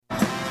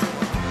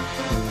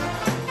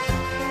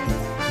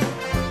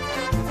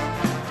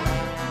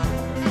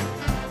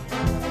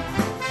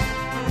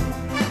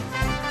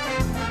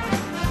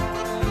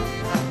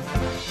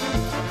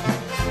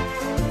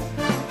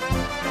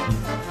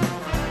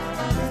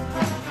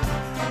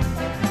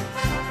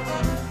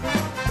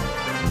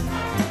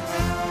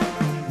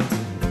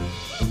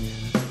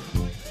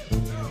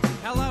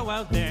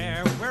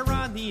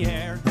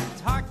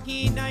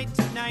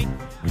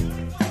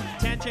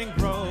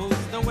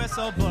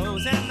whistle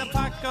blows and the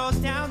puck goes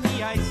down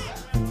the ice.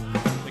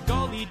 The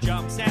goalie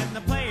jumps and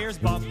the players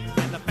bump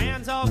and the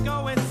fans all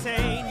go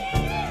insane.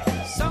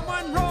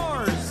 Someone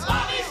roars,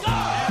 Bobby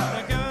scores! And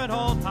the good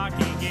old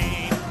hockey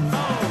game.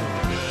 Oh,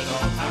 the good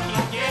old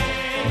hockey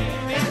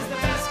game is the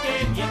best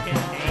game you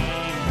can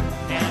name.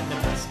 And the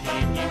best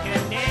game you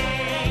can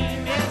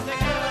name is the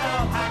good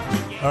old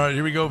hockey game. All right,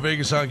 here we go.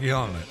 Vegas Hockey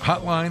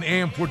Hotline,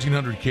 AM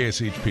 1400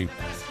 KSHP.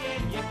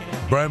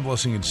 Brian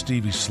Blessing and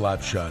Stevie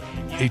Slapshot.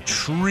 A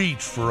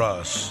treat for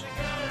us.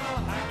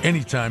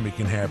 Anytime it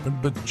can happen,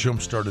 but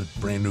jumpstart a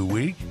brand new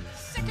week.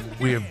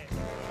 We have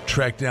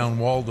tracked down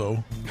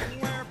Waldo.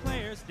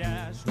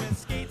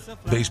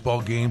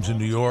 Baseball games in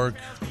New York.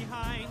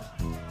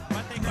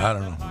 I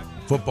don't know.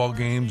 Football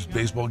games,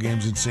 baseball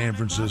games in San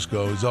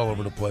Francisco. He's all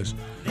over the place.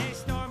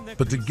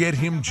 But to get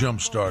him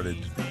jump-started,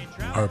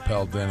 our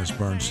pal Dennis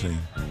Bernstein,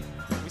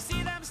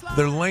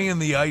 they're laying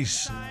the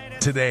ice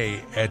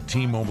today at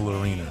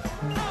T-Mobile Arena.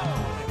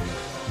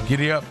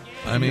 Giddy up.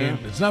 I mean,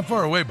 It's not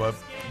far away, bud.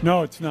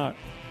 No, it's not.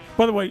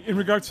 By the way, in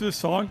regards to this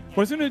song,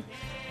 wasn't it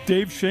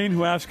Dave Shane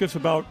who asked us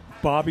about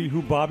Bobby,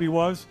 who Bobby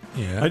was?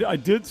 Yeah. I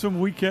did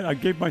some weekend. I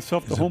gave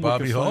myself the homework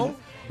Bobby Hull?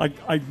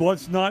 I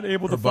was not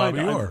able to find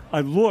Bobby it. Orr?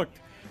 I looked.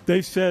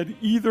 They said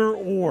either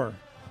or.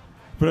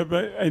 But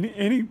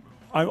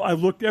I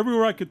looked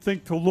everywhere I could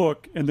think to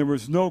look, and there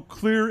was no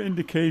clear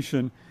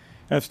indication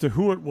as to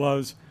who it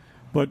was.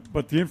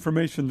 But the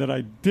information that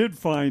I did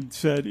find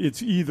said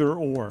it's either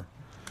or.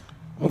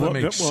 Well, that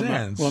makes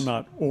sense.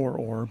 Not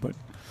or, but.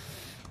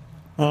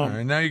 All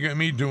right, now you got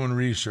me doing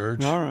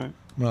research. All right.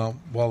 Well,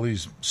 while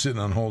he's sitting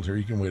on hold here,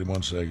 you can wait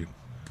 1 second.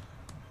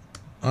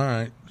 All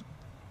right.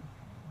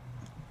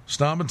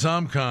 Stompin'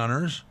 Tom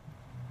Connors.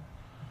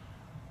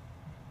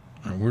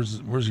 All right,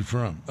 where's he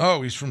from?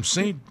 Oh, he's from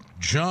St.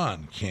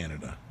 John,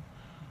 Canada.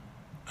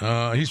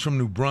 He's from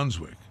New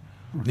Brunswick.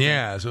 Okay.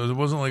 Yeah, so it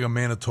wasn't like a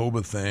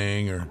Manitoba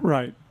thing or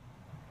right.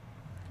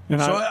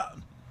 And so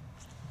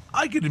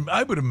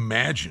I would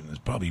imagine it's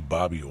probably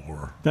Bobby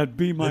Orr. That'd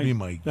be my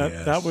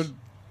guess.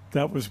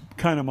 That was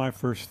kind of my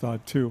first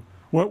thought too.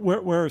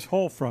 Where is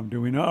Hull from?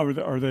 Do we know?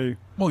 Are they?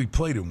 Well, he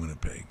played in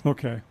Winnipeg.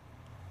 Okay.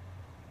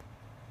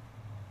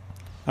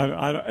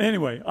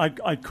 Anyway,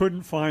 I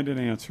couldn't find an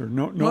answer.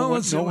 No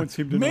one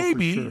seemed to know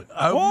for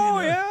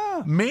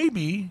sure.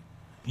 Maybe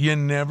you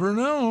never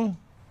know.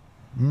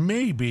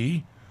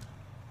 Maybe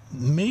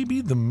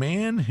the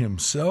man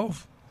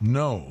himself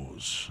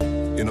knows.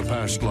 In a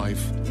past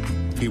life,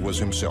 he was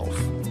himself.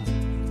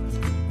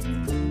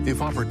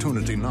 If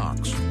opportunity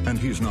knocks and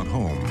he's not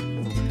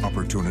home,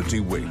 opportunity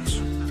waits.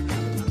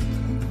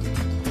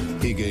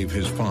 He gave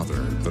his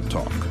father the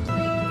talk.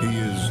 He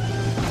is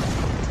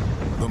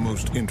the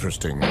most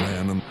interesting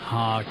man in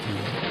hockey.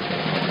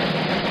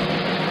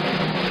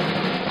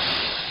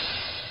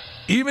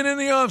 Even in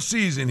the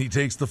offseason, he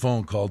takes the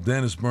phone call.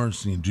 Dennis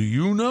Bernstein, do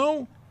you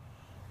know?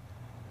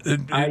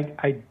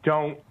 I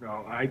don't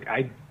know.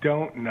 I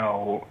don't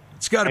know.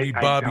 It's got to be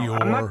Bobby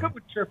Orr. I'm not good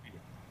with Chirpy.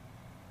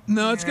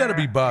 No, it's got to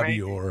be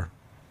Bobby Orr.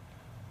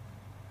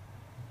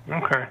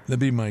 Okay. That'd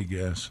be my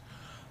guess.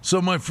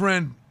 So, my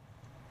friend,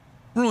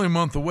 we're only a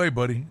month away,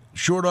 buddy.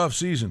 Short off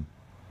season.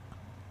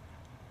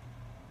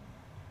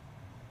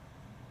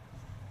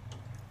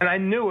 And I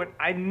knew it.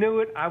 I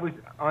was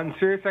on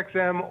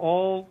SiriusXM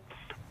all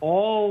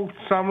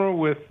summer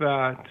with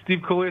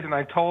Steve Coolidge, and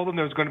I told him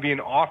there was going to be an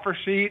offer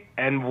sheet,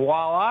 and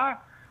voila,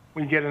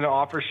 we get an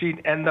offer sheet,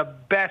 and the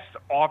best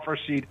offer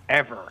sheet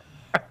ever.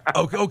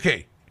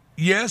 Okay.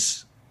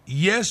 Yes,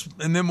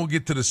 and then we'll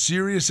get to the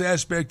serious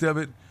aspect of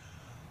it.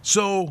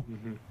 So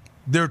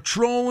they're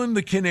trolling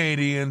the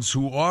Canadians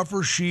who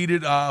offer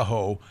sheeted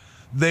Aho.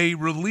 They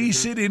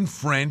release it in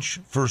French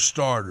for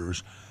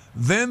starters.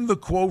 Then the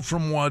quote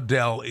from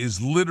Waddell is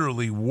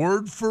literally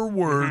word for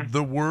word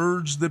the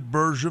words that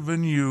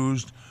Bergevin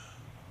used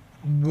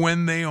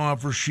when they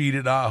offer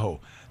sheeted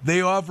Aho.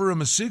 They offer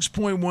him a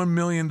 $6.1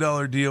 million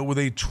deal with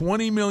a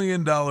 $20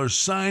 million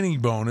signing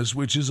bonus,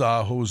 which is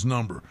Aho's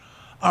number.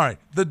 All right,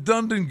 the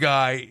Dundon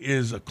guy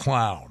is a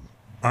clown,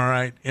 all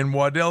right, and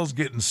Waddell's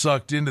getting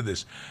sucked into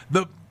this.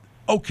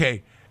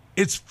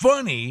 It's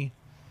funny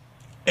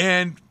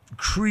and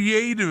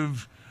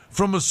creative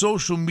from a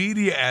social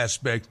media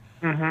aspect,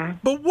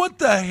 but what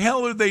the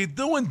hell are they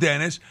doing,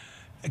 Dennis?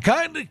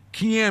 Kinda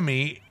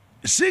Kiemi,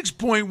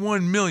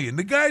 $6.1 million.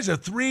 The guy's a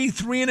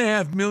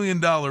 $3.5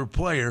 million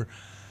player.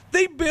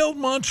 They bailed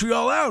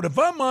Montreal out. If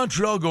I'm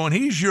Montreal going,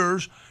 he's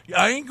yours,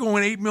 I ain't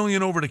going $8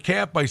 million over the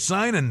cap by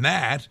signing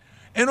that.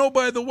 And, oh,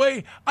 by the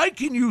way, I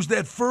can use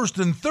that first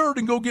and third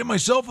and go get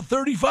myself a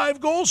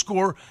 35-goal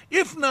scorer.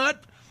 If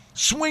not,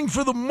 swing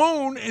for the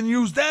moon and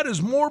use that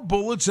as more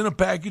bullets in a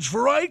package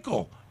for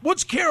Eichel.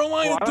 What's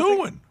Carolina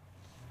doing?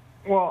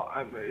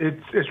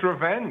 It's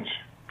revenge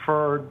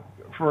for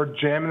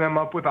jamming them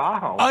up with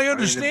Aho. I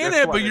understand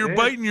that, but you're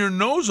biting your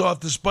nose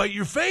off to spite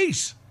your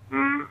face.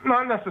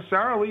 Not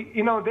necessarily.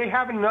 They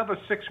have another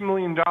 $6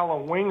 million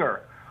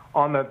winger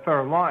on the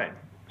third line.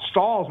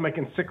 Stahl's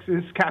making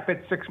his cap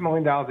hit $6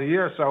 million a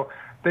year, so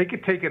they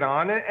could take it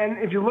on. And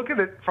if you look at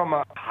it from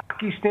a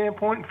hockey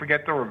standpoint,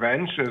 forget the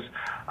revenge, because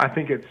I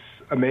think it's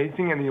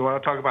amazing. And you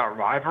want to talk about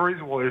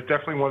rivalries? Well, there's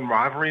definitely one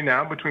rivalry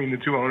now between the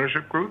two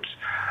ownership groups.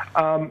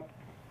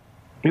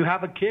 You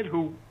have a kid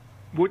who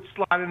would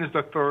slot in as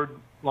the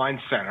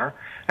third-line center,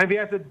 and if he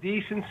has a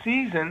decent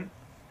season,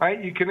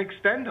 right, you can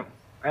extend him,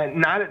 and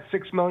not at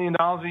 $6 million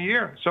a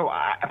year. So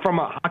from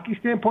a hockey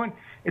standpoint,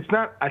 it's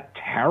not a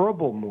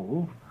terrible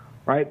move,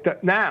 right?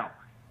 Now,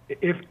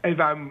 if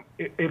I'm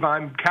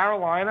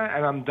Carolina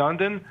and I'm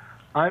Dundon,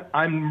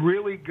 I'm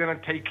really going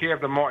to take care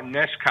of the Martin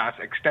Neshkos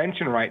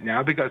extension right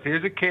now, because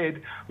here's a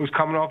kid who's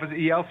coming off his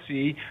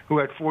ELC who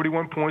had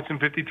 41 points in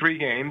 53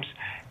 games,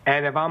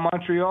 and if I'm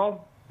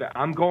Montreal,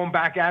 I'm going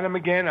back at him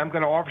again. I'm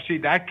going to offer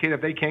sheet that kid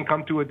if they can't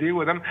come to a deal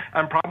with him.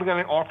 I'm probably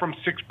going to offer him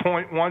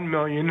 $6.1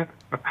 million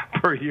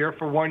per year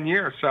for 1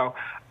 year. So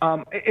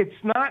it's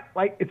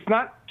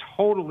not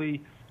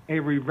totally a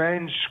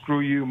revenge screw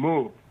you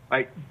move.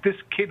 Like, this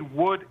kid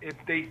would,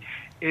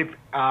 if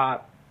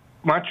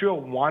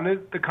Montreal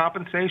wanted the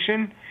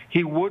compensation,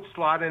 he would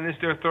slot in as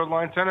their third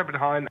line center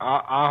behind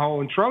Aho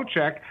and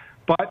Trocheck.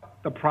 But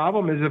the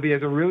problem is, if he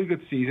has a really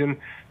good season,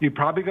 you're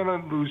probably going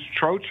to lose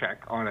Trocheck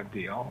on a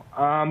deal.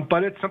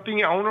 But it's something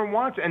the owner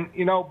wants. And,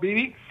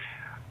 BB,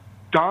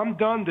 Dom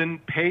Dundon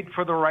paid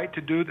for the right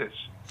to do this.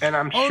 And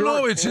I'm sure. Oh,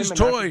 no, it's his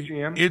toy.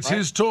 It's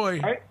his toy.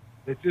 Right?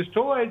 It's his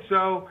toy.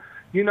 So,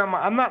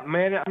 I'm not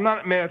mad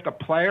at the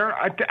player.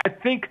 I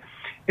think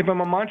if I'm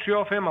a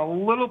Montreal fan, I'm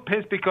a little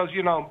pissed because,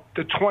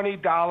 the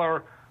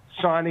 $20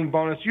 signing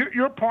bonus,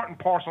 you're part and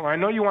parcel. I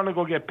know you want to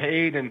go get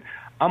paid, and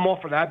I'm all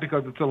for that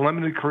because it's a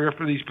limited career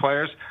for these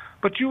players.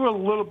 But you were a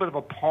little bit of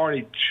a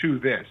party to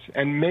this.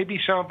 And maybe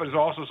some of it is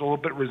also a little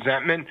bit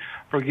resentment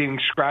for getting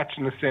scratched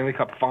in the Stanley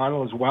Cup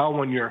final as well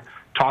when you're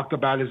talked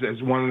about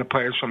as one of the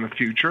players from the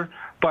future.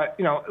 But,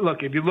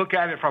 look, if you look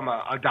at it from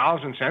a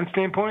dollars and cents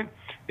standpoint,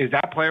 is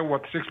that player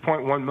worth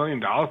 $6.1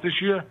 million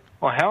this year?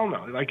 Well, hell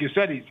no. Like you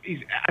said, he's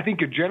I think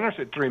you're generous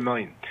at $3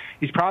 million.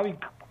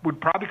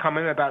 Would probably come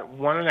in at about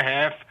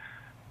 $1.5,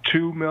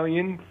 $2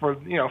 million for,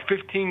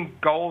 15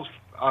 goals,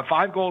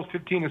 5 goals,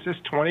 15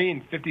 assists, 20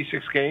 in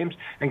 56 games,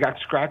 and got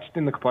scratched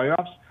in the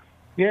playoffs.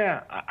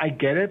 Yeah, I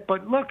get it.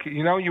 But look,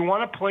 you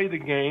want to play the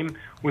game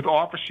with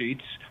offer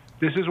sheets.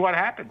 This is what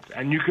happens.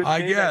 And you could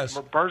say that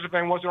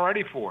Bergevin wasn't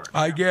ready for it.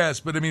 I guess.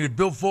 But, if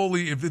Bill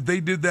Foley, if they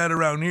did that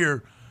around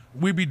here,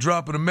 we'd be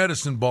dropping a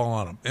medicine ball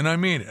on him. And I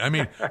mean it. I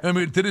mean,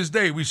 to this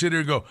day, we sit here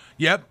and go,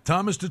 yep,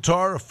 Thomas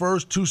Tatar, a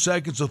first, 2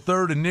 seconds, a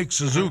third, and Nick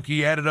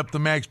Suzuki added up to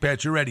Max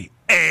Pacioretty.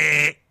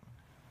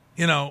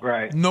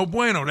 Right. No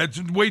bueno.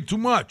 That's way too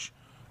much.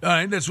 All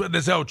right,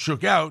 that's how it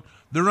shook out.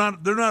 They're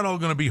not all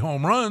going to be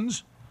home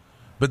runs,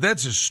 but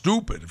that's just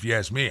stupid if you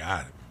ask me.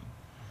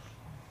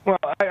 Well,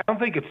 I don't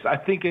think it's. I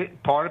think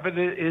part of it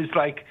is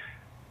like,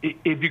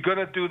 if you're going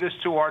to do this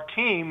to our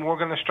team, we're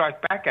going to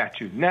strike back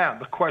at you. Now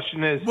the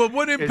question is, well,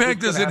 what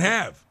impact does it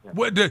have?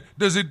 What does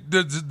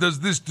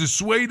this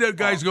dissuade that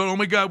guys go? Oh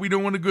my God, we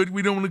don't want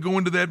to go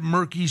into that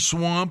murky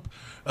swamp.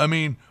 I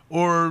mean,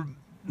 or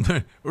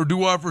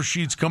do offer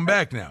sheets come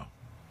back now?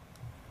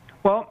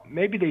 Well,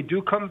 maybe they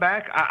do come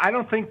back. I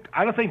don't think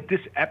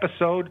this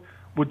episode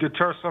would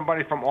deter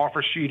somebody from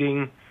offer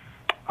sheeting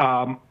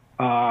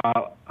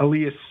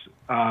Elias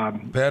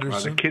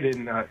Pettersson, the kid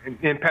in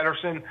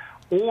Pettersson,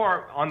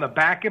 or on the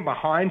back end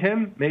behind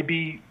him,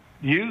 maybe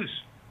Hughes.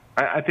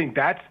 I think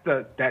that's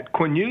that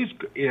Quinn Hughes,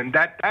 and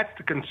that's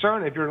the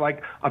concern. If you're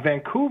like a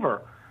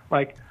Vancouver,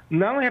 like,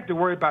 not only have to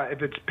worry about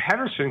if it's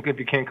Pettersson if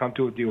you can't come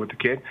to a deal with the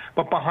kid,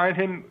 but behind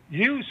him,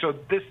 Hughes. So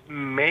this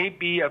may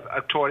be a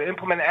toy to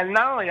implement. And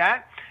not only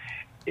that,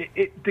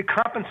 the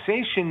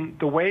compensation,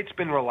 the way it's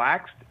been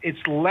relaxed, it's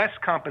less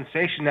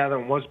compensation now than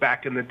it was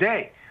back in the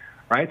day,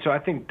 right? So I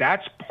think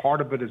that's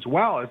part of it as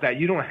well, is that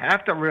you don't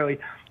have to really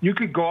 – you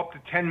could go up to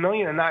 $10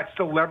 million and not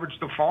still leverage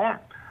the farm.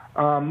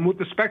 With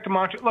respect to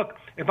Montreal – look,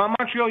 if I'm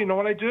Montreal, you know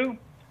what I do?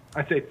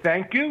 I say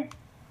thank you.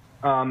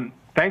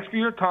 Thanks for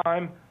your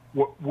time.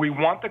 We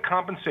want the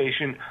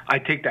compensation. I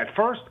take that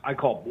first. I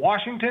call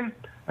Washington.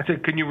 I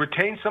said, can you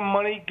retain some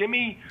money? Give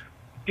me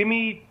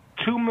 $2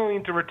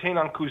 million to retain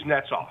on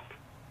Kuznetsov,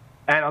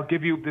 and I'll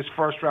give you this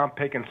first-round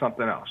pick and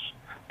something else.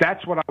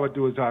 That's what I would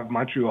do as I have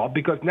Montreal,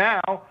 because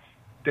now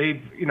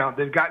they've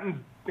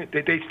gotten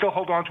they still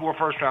hold on to a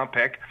first-round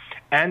pick,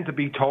 and to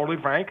be totally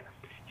frank,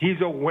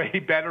 he's a way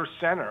better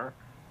center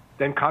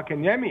than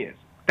Kotkaniemi is.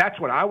 That's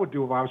what I would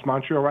do if I was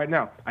Montreal right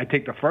now. I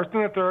take the first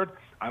and the third.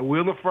 I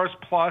wheel the first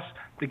plus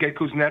to get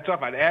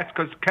Kuznetsov. I'd ask,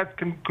 because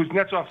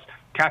Kuznetsov's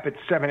cap at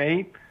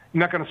 7-8. You're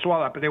not going to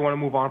swallow that, but they want to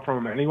move on from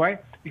him anyway.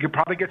 You could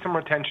probably get some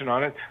retention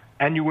on it,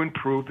 and you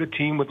improve the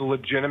team with a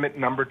legitimate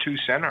number 2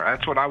 center.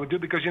 That's what I would do,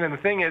 because, the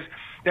thing is,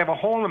 they have a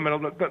hole in the middle.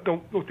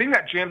 The thing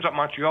that jams up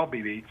Montreal,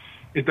 BB,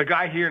 is the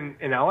guy here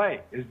in L.A.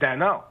 is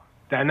Danault.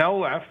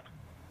 Danault left,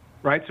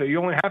 right? So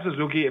you only have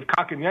Suzuki. If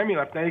Kotkaniemi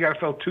left, now you got to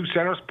fill 2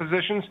 centers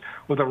positions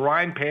with a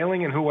Ryan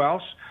Poehling and who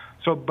else?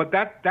 So, but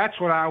that's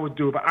what I would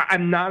do. But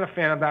I'm not a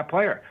fan of that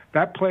player.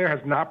 That player has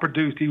not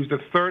produced. He was the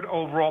 3rd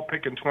overall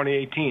pick in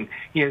 2018.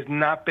 He's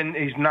not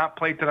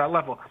played to that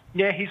level.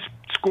 Yeah, he's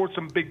scored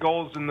some big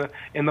goals in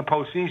the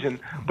postseason,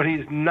 but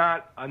he's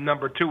not a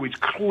number 2. He's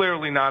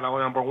clearly not a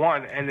number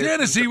 1. And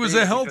Dennis, he was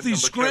a healthy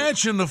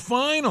scratch in the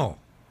final.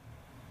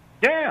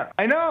 Yeah,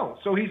 I know.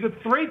 So he's a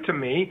 3 to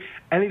me,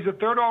 and he's a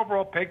 3rd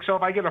overall pick. So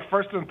if I get a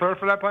 1st and 3rd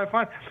for that play,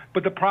 fine.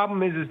 But the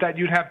problem is that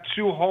you'd have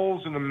 2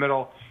 holes in the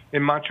middle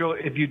in Montreal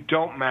if you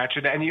don't match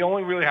it, and you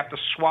only really have to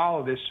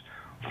swallow this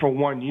for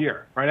 1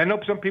 year, right? I know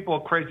some people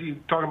are crazy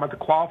talking about the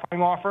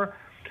qualifying offer,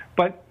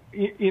 but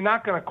you're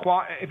not going to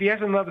qualify. If he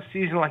has another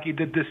season like he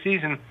did this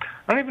season,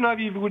 I don't even know if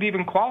you would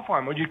even qualify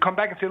him. Would you come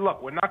back and say,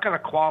 look, we're not going to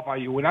qualify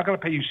you. We're not going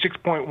to pay you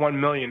 $6.1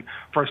 million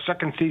for a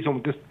second season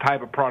with this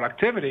type of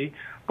productivity,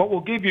 but we'll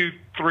give you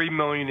 $3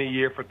 million a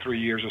year for 3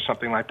 years or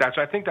something like that.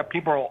 So I think that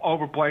people are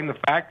overplaying the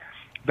fact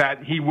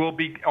that he will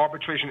be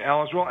arbitration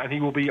eligible and he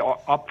will be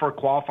up for a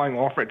qualifying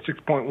offer at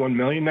 $6.1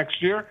 million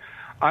next year.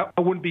 I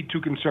wouldn't be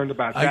too concerned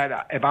about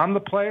that. If I'm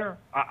the player,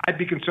 I'd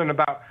be concerned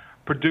about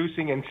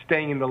producing and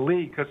staying in the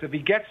league, because if he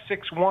gets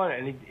 6-1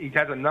 and he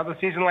has another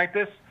season like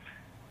this,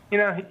 you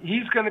know,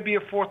 he's going to be a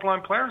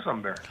 4th-line player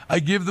somewhere. I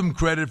give them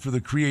credit for the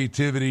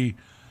creativity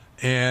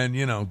and,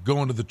 you know,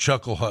 going to the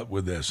Chuckle Hut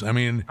with this. I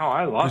mean,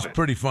 I love it. It's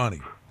pretty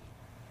funny.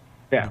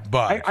 Yeah,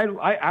 but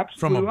I absolutely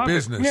from a love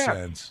business it.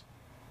 sense.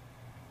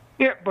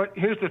 Yeah, but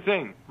here's the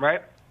thing,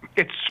 right?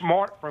 It's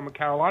smart from a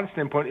Carolina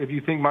standpoint if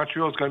you think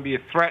Montreal is going to be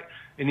a threat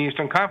in the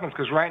Eastern Conference,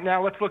 because right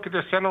now, let's look at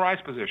their center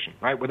ice position,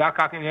 right? Without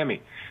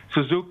Kotkaniemi,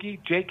 Suzuki,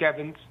 Jake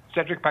Evans,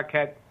 Cedric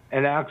Paquette,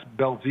 and Alex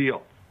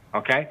Belzile,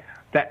 okay?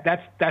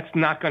 That's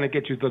not going to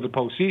get you to the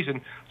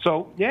postseason.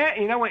 So, yeah,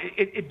 you know,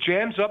 it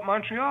jams up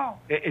Montreal.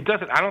 It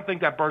doesn't. I don't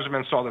think that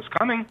Bergevin saw this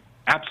coming.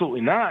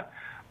 Absolutely not.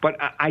 But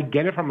I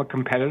get it from a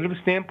competitive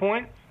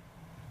standpoint.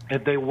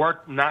 If they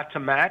work not to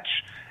match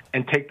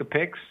and take the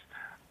picks,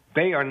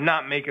 they are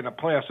not making a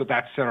playoffs with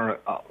that center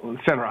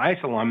ice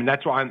alum, and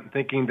that's why I'm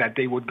thinking that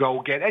they would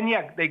go get. And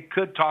yeah, they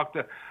could talk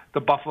to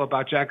Buffalo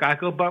about Jack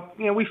Eichel, but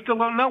you know we still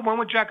don't know when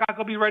would Jack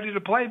Eichel be ready to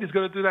play if he's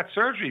going to do that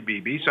surgery,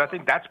 BB. So I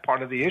think that's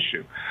part of the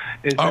issue.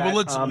 All right,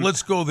 well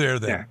let's go there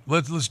then. Yeah.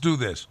 Let's do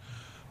this,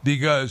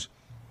 because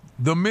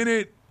the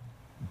minute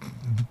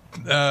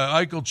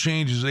Eichel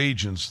changed his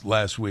agents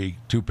last week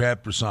to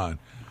Pat Brisson,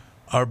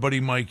 our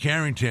buddy Mike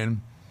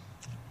Harrington,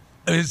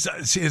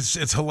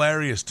 it's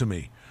hilarious to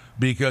me.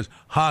 Because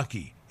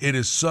hockey, it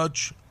is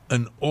such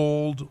an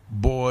old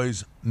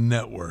boys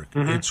network.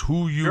 Mm-hmm. It's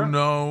who you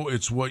know.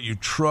 It's what you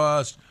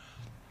trust.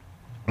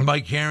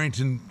 Mike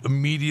Harrington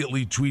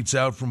immediately tweets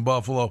out from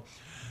Buffalo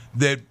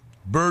that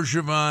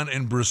Bergevin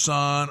and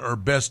Brisson are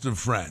best of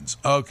friends.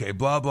 Okay,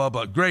 blah, blah,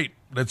 blah. Great.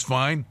 That's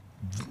fine.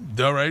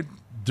 All right.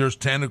 There's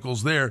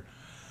tentacles there.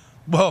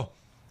 Well,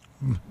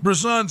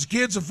 Brisson's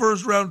kid's a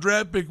first-round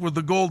draft pick with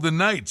the Golden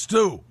Knights,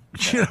 too.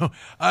 You know,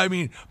 I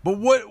mean, but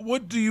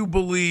what do you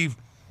believe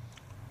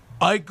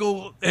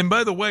Eichel, and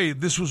by the way,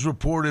 this was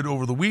reported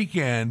over the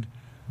weekend.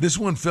 This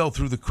one fell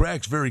through the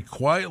cracks very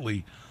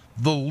quietly.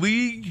 The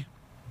league,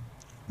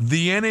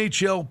 the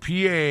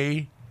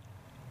NHLPA,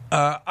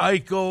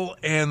 Eichel,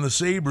 and the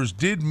Sabres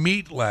did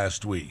meet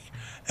last week.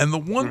 And the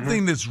one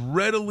thing that's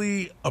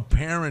readily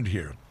apparent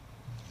here,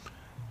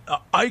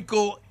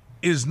 Eichel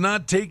is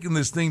not taking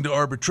this thing to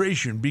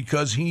arbitration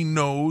because he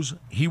knows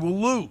he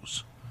will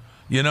lose.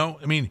 You know,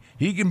 I mean,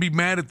 he can be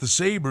mad at the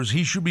Sabres.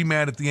 He should be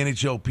mad at the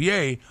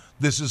NHLPA.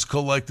 This is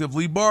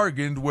collectively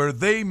bargained where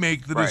they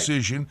make the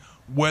decision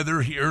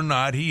whether or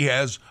not he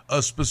has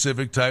a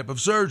specific type of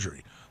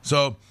surgery.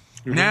 So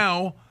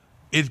now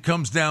it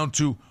comes down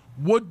to,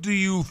 what do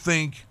you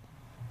think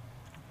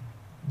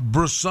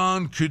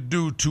Brisson could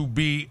do to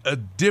be a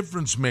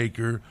difference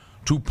maker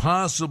to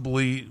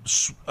possibly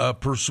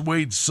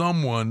persuade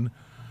someone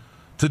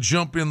to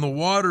jump in the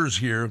waters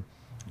here?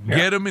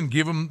 Get him and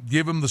give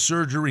him the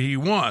surgery he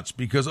wants.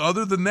 Because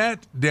other than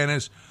that,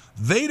 Dennis,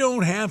 they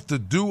don't have to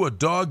do a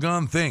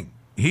doggone thing.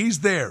 He's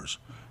theirs.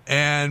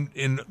 And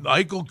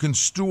Eichel can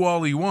stew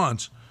all he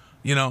wants.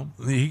 You know,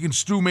 he can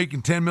stew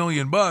making $10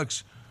 million,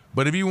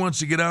 but if he wants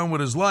to get on with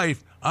his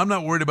life, I'm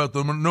not worried about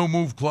the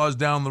no-move clause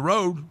down the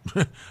road.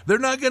 They're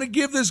not going to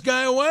give this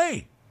guy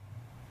away.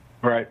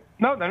 Right.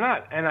 No, they're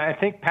not. And I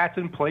think Pat's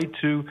in play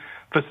to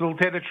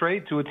facilitate a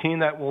trade to a team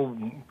that will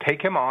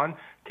take him on,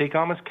 take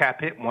on his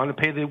cap hit, want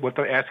to pay what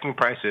their asking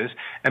price is,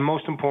 and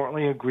most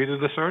importantly, agree to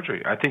the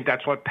surgery. I think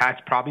that's what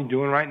Pat's probably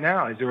doing right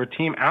now. Is there a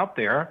team out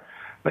there?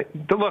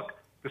 Look,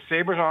 the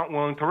Sabres aren't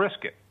willing to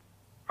risk it,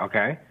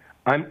 okay?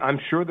 I'm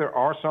sure there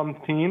are some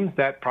teams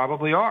that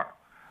probably are.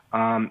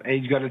 And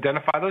you got to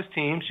identify those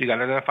teams. You got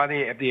to identify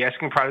if the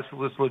asking price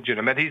is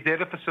legitimate. He's there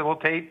to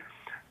facilitate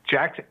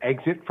Jack's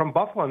exit from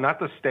Buffalo, not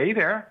to stay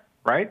there,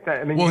 right?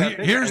 I mean, well,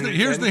 here's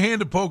the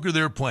hand of poker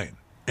they're playing,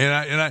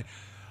 and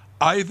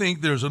I think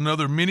there's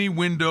another mini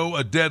window,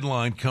 a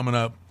deadline coming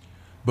up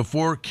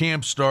before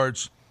camp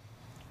starts.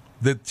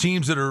 The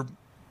teams that are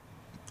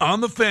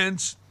on the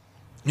fence,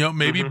 you know,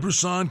 maybe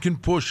Brisson can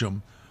push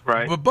them.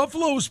 Right. But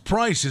Buffalo's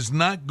price is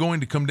not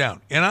going to come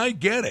down. And I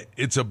get it.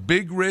 It's a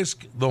big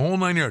risk, the whole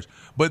 9 yards.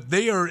 But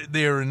they are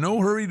in no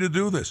hurry to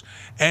do this.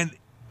 And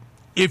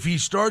if he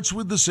starts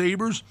with the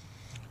Sabres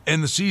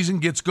and the season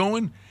gets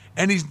going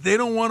and they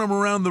don't want him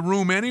around the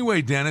room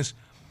anyway, Dennis.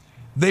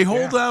 They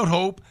hold out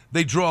hope.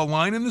 They draw a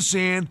line in the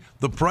sand.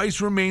 The price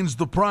remains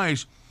the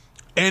price.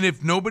 And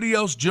if nobody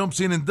else jumps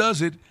in and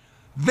does it,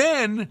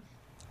 then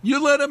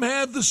you let him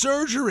have the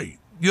surgery.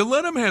 You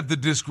let him have the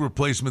disc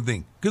replacement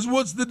thing. Because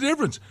what's the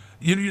difference?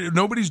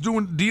 Nobody's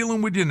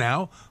dealing with you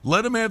now.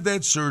 Let him have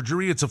that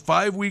surgery. It's a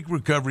 5-week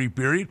recovery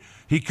period.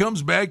 He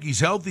comes back. He's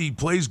healthy. He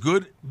plays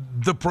good.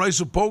 The price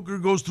of poker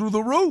goes through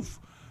the roof.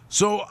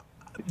 So,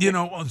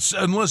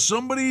 unless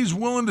somebody's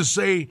willing to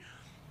say,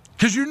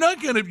 because you're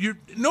not going to,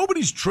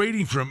 nobody's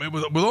trading for him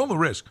with all the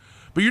risk,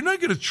 but you're not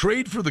going to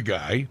trade for the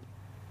guy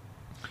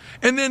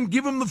and then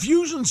give him the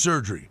fusion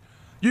surgery.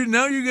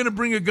 Now you're going to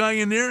bring a guy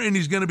in there and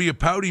he's going to be a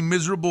pouty,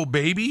 miserable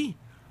baby.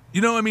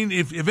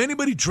 If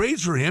anybody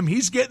trades for him,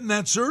 he's getting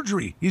that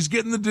surgery. He's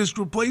getting the disc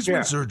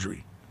replacement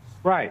surgery.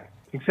 Right.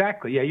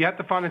 Exactly. Yeah, you have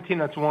to find a team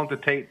that's willing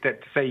to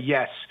say,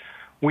 yes,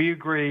 we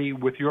agree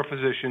with your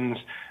physicians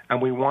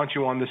and we want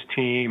you on this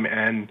team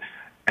and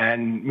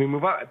we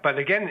move on. But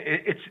again,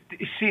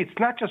 it's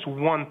not just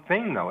one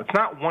thing, though. It's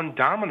not one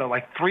domino.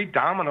 Like 3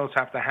 dominoes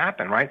have to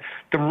happen, right?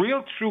 The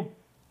real true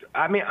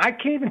I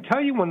can't even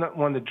tell you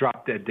when the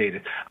drop-dead date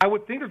is. I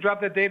would think the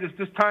drop-dead date is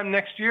this time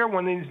next year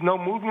when these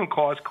no-movement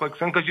clause clicks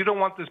in because you don't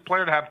want this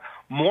player to have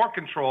more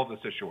control of the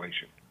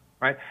situation,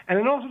 right? And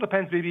it also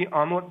depends, maybe,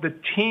 on the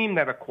team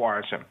that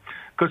acquires him.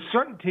 Because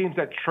certain teams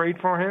that trade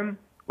for him,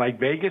 like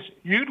Vegas,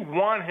 you'd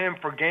want him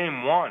for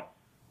game 1.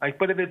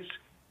 But if it's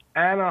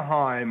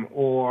Anaheim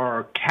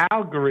or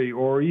Calgary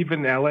or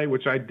even L.A.,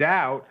 which I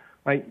doubt,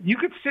 you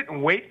could sit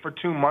and wait for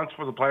 2 months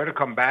for the player to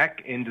come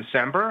back in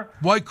December.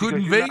 Why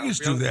couldn't Vegas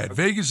do that?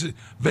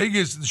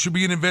 Vegas should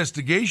be an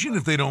investigation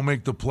if they don't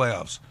make the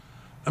playoffs.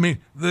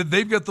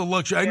 They've got the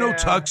luxury. I know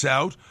Tuck's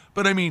out,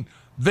 but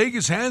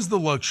Vegas has the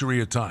luxury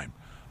of time.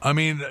 I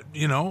don't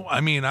know.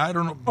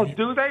 Oh,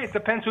 do they? It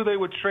depends who they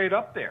would trade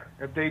up there.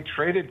 If they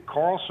traded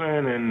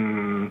Carlson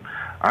and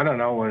I don't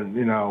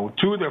know,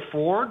 2 of their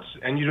forwards,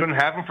 and you didn't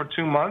have them for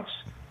 2 months.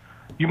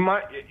 You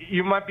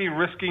might be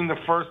risking the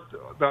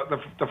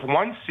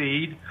 1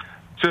 seed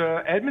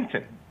to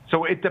Edmonton.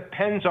 So it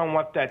depends on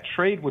what that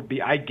trade would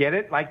be. I get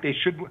it, they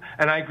should,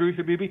 and I agree with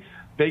you, BB.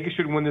 Vegas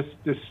should win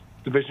this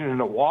division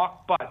in a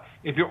walk. But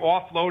if you're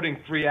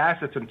offloading 3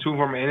 assets and 2 of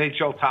them are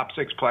NHL top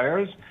 6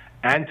 players,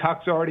 and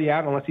Tuck's already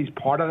out unless he's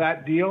part of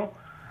that deal,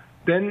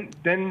 then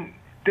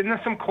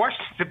there's some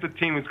questions if the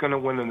team is going to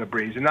win in the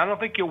Breeze. And I don't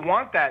think you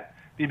want that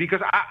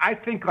because I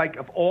think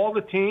of all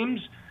the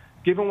teams.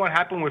 Given what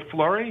happened with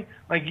Fleury,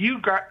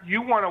 you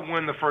want to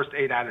win the first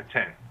 8 out of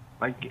 10.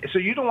 So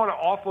you don't want to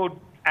offload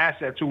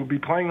assets who will be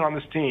playing on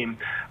this team,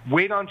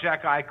 wait on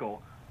Jack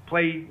Eichel,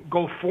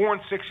 go 4-6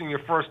 in your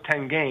first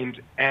 10 games,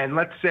 and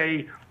let's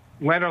say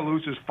Leonard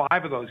loses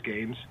 5 of those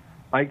games.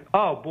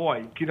 Oh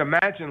boy, you can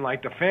imagine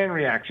the fan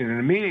reaction and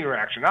the media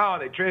reaction. Oh,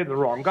 they traded the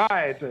wrong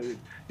guy.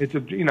 It's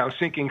a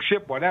sinking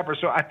ship, whatever.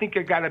 So I think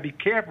you got to be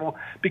careful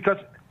because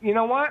you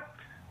know what?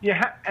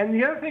 And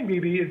the other thing,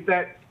 BB, is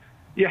that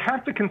you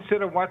have to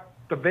consider what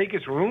the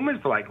Vegas room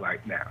is like right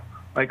now.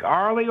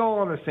 Are they all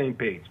on the same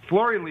page?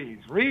 Fleury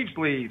leaves, Reeves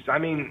leaves.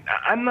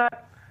 I'm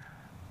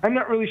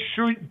not really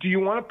sure. Do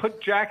you want to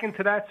put Jack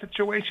into that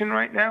situation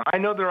right now? I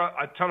know there are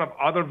a ton of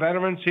other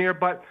veterans here,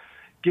 but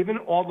given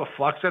all the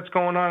flux that's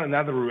going on and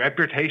now the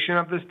reputation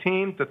of this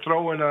team, to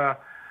throw in a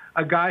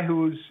guy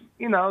who's,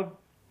 look,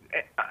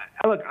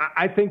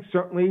 I think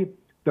certainly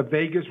the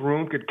Vegas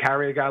room could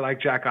carry a guy like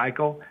Jack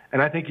Eichel,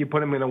 and I think you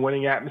put him in a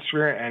winning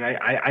atmosphere. And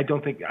I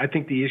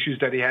think the issues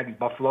that he had in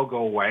Buffalo go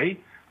away.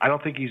 I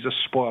don't think he's a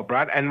spoiled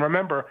brat. And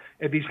remember,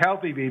 if he's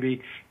healthy,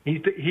 BB,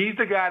 he's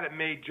the guy that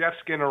made Jeff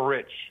Skinner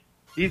rich.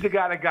 He's the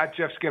guy that got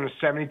Jeff Skinner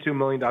 $72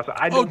 million.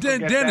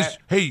 Dennis,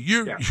 hey,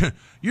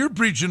 you're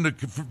preaching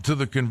to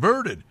the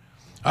converted.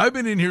 I've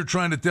been in here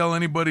trying to tell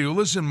anybody who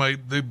listen,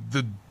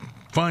 the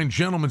fine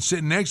gentleman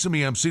sitting next to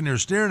me, I'm sitting there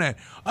staring at,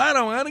 I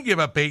don't want to give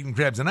up Peyton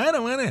Krebs, and I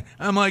don't want to.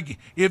 I'm like,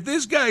 if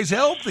this guy's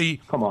healthy,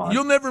 come on,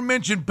 you'll never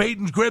mention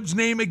Peyton Krebs'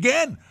 name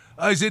again.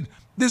 I said,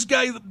 this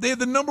guy, they have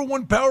the number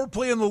 1 power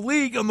play in the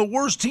league on the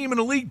worst team in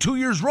the league 2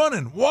 years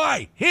running.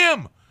 Why?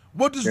 Him.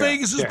 What is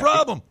Vegas'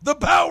 problem? The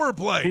power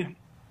play.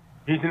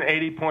 He's an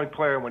 80-point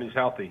player when he's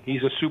healthy.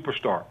 He's a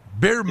superstar.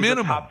 Bare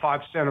minimum. He's a top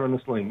 5 center in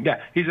this league. Yeah,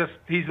 he's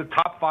a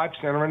top 5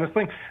 center in this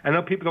league. I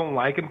know people don't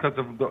like him because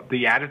of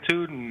the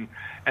attitude and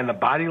the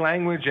body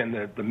language and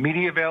the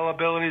media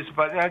availabilities.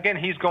 But again,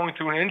 he's going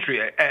through an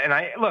injury. And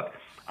I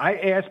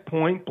asked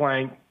point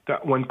blank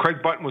when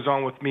Craig Button was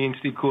on with me and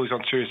Steve Cooley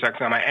on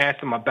SiriusXM. I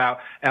asked him about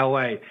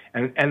L.A.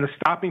 and the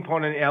stopping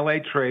point in the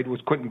L.A. trade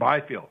was Quentin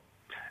Byfield.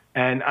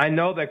 And I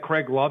know that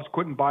Craig loves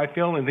Quentin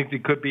Byfield and thinks he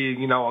could be,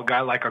 a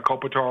guy like a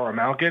Kopitar or a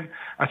Malkin.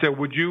 I said,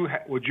 would you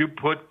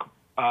put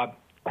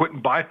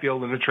Quentin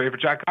Byfield in the trade for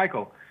Jack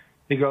Eichel?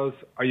 He goes,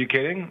 are you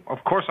kidding?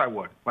 Of course I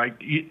would.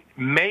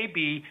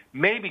 Maybe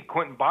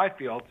Quentin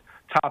Byfield's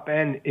top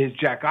end is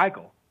Jack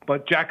Eichel,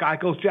 but Jack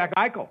Eichel's Jack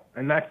Eichel,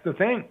 and that's the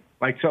thing.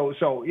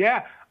 So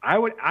yeah,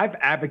 I've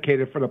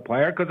advocated for the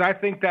player because I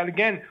think that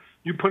again,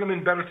 You put him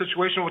in better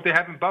situation what they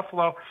have in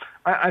Buffalo.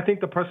 I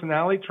think the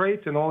personality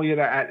traits and all the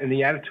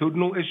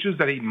attitudinal issues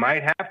that he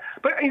might have.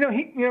 But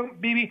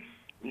BB,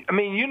 I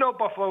mean,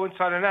 Buffalo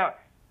inside and out.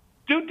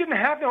 Dude didn't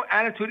have no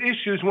attitude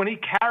issues when he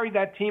carried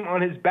that team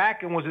on his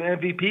back and was an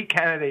MVP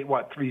candidate,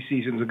 3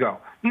 seasons ago.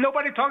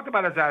 Nobody talked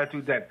about his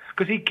attitude then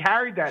because he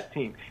carried that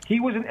team. He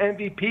was an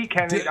MVP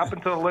candidate up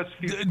until the last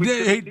few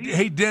weeks.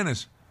 Hey,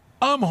 Dennis,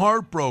 I'm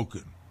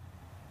heartbroken.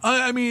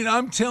 I mean,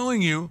 I'm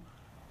telling you,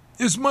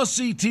 it's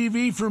must-see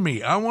TV for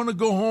me. I want to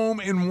go home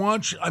and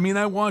watch. I mean,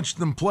 I watched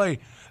them play.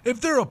 If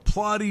they're a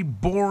plotty,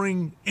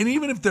 boring, and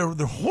even if they're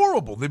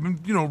horrible, they've been,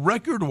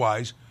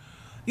 record-wise,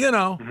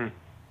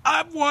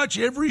 I've watched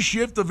every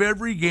shift of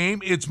every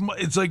game. It's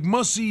like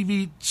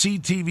must-see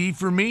TV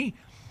for me.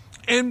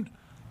 And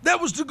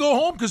that was to go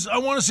home because I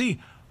want to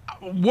see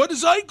what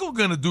is Eichel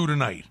going to do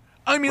tonight.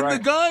 I mean, the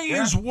guy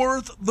is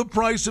worth the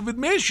price of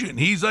admission.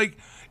 He's like,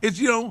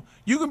 you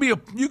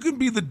can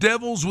be the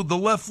Devils with the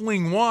left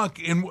wing lock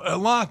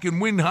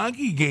and win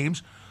hockey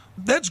games.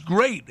 That's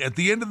great. At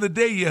the end of the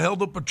day, you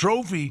held up a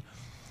trophy.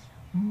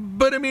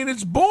 But I mean,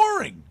 it's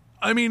boring.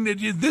 I mean,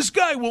 this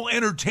guy will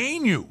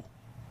entertain you.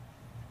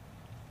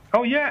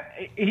 Oh yeah,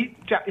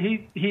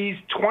 he's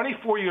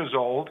 24 years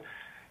old.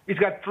 He's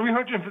got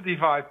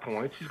 355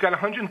 points. He's got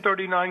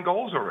 139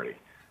 goals already.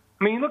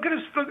 I mean, look at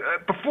his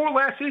before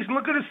last season.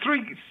 Look at his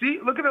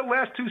Look at the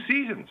last 2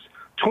 seasons.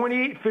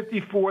 28,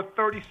 54,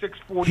 36,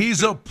 40.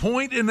 He's a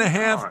point and a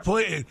half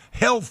play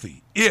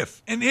healthy.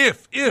 If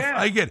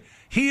I get it.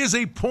 He is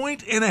a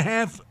point and a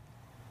half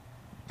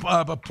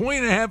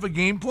a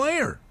game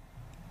player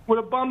with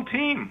a bum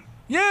team.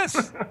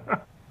 Yes.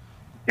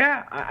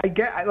 Yeah, I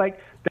get.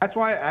 That's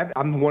why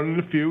I'm one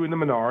of the few in the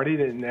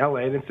minority in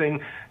LA that's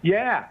saying,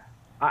 yeah,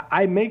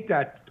 I make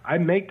that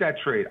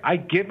trade. I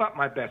give up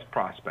my best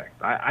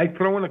prospect. I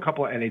throw in a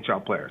couple of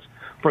NHL players.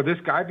 For this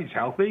guy, if he's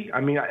healthy, I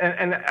mean,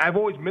 and I've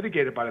always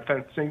mitigated by the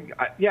fence saying,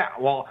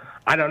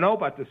 I don't know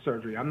about this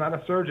surgery. I'm not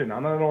a surgeon.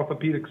 I'm not an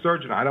orthopedic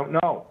surgeon. I don't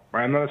know.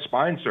 Right? I'm not a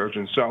spine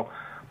surgeon. So,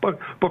 but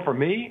for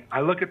me,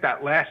 I look at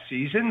that last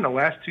season, the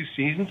last 2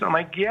 seasons. I'm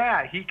like,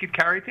 yeah, he could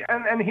carry it.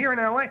 And here in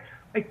LA,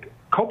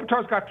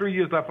 Kopitar's got 3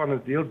 years left on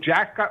his deal.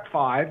 Jack's got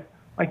 5.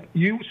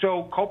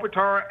 So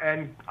Kopitar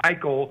and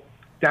Eichel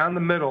down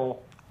the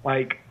middle,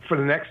 for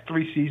the next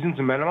 3 seasons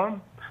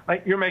minimum,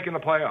 you're making the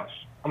playoffs.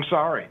 I'm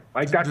sorry.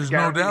 That's there's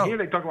no doubt. Here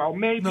they talk about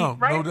maybe, no,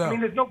 right? No doubt. I mean,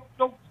 there's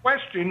no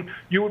question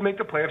you would make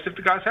the playoffs if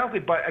the guy's healthy.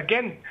 But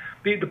again,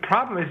 the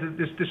problem is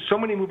that there's so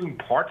many moving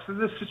parts to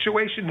this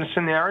situation, this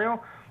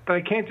scenario, that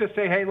I can't just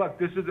say, hey, look,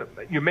 this is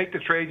you make the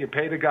trade, you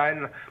pay the guy,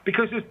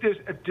 because there's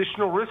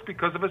additional risk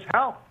because of his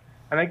health.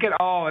 And I get,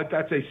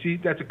 that's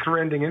a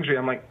career-ending injury.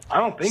 I'm like, I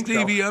don't think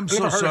Stevie, so. I'm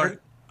so sorry.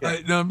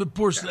 Yeah.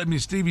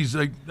 Stevie's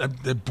I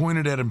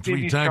pointed at him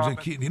 3 times.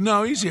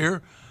 No, he's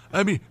here.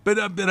 I mean, but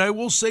I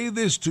will say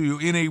this to you.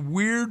 In a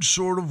weird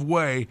sort of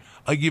way,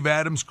 I give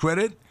Adams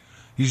credit.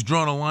 He's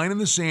drawn a line in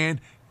the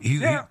sand. He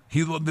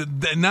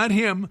not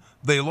him.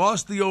 They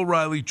lost the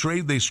O'Reilly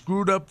trade. They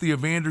screwed up the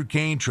Evander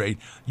Kane trade.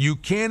 You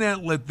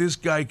cannot let this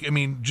guy,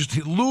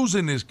 just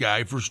losing this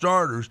guy for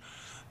starters.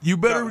 You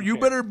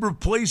better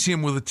replace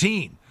him with a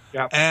team.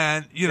 Yep.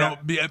 And,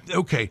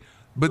 okay.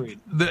 But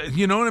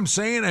you know what I'm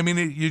saying? I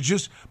mean,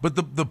 but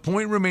the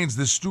point remains,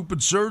 this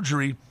stupid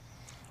surgery.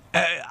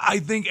 I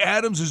think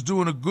Adams is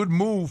doing a good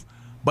move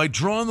by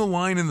drawing the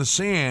line in the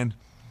sand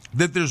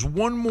that there's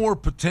one more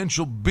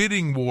potential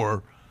bidding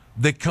war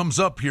that comes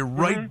up here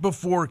right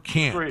before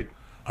camp. Great.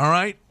 All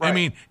right? I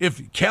mean,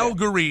 if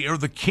Calgary or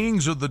the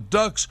Kings or the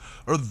Ducks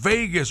or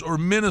Vegas or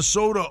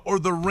Minnesota or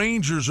the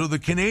Rangers or the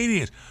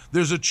Canadiens,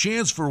 there's a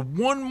chance for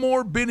one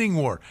more bidding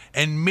war.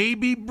 And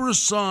maybe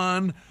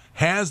Brisson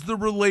has the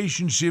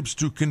relationships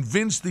to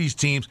convince these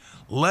teams,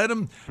 let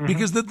them,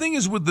 because the thing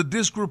is with the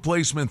disc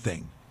replacement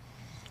thing,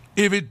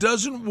 if it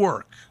doesn't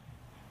work,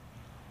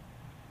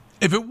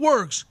 if it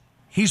works,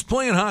 he's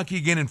playing hockey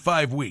again in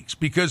 5 weeks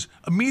because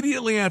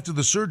immediately after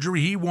the surgery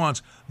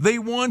they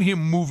want him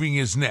moving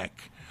his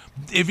neck.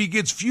 If he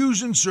gets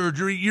fusion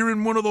surgery, you're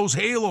in one of those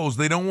halos.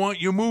 They don't want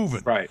you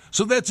moving. Right.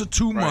 So that's a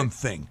 2-month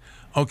thing,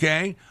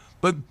 okay?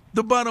 But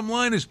the bottom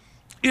line is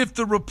if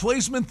the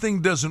replacement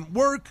thing doesn't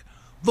work,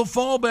 the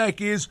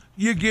fallback is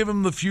you give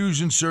him the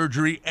fusion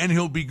surgery and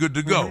he'll be good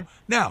to go.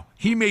 Now,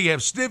 he may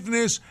have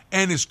stiffness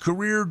and his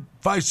career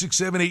 5, 6,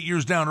 7, 8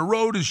 years down the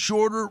road is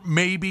shorter,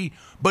 maybe,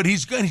 but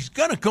he's going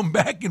to come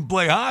back and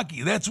play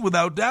hockey. That's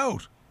without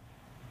doubt.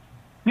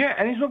 Yeah,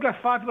 and he's only got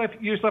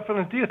 5 years left on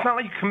his deal. It's not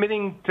like you're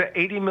committing to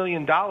 $80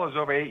 million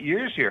over 8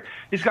 years here.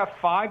 He's got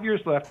 5 years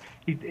left.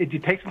 He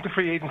takes him to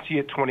free agency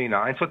at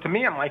 29. So to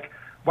me, I'm like,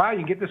 wow, you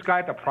can get this guy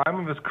at the prime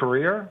of his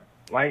career,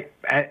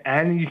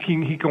 and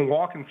he can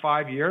walk in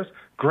 5 years.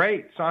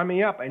 Great, sign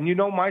me up. And you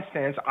know my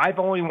stance. I've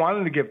only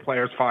wanted to give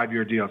players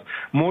 5-year deals.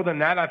 More than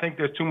that, I think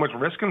there's too much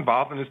risk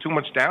involved and there's too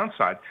much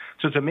downside.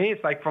 So to me,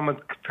 it's like from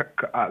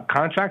a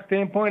contract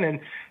standpoint,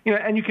 and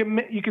you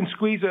can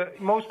squeeze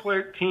most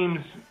player teams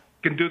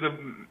can do the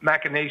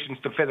machinations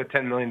to fit a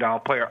 $10 million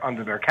player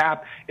under their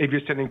cap if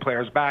you're sending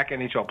players back,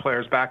 NHL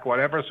players back,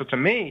 whatever. So to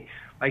me,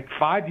 like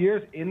 5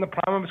 years in the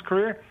prime of his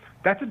career,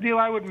 that's a deal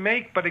I would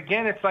make. But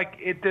again, it's like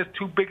there's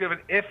too big of an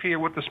if here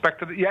with respect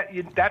to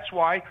that's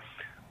why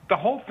the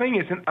whole thing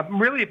isn't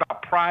really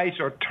about price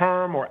or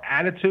term or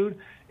attitude.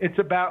 It's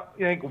about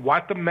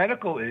what the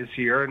medical is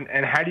here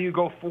and how do you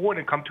go forward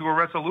and come to a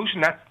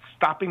resolution. That's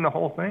stopping the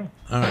whole thing.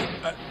 All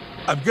right.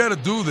 I've got to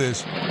do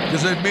this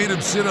because I've made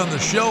him sit on the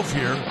shelf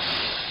here.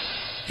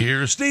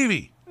 Here's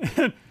Stevie.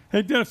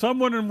 Hey, Dennis, I'm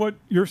wondering what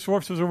your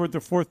sources over at the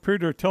fourth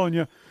period are telling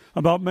you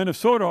about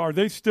Minnesota. Are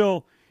they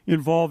still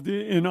involved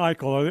in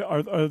Eichel?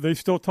 Are they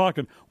still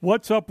talking?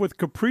 What's up with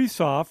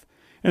Kaprizov?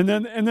 And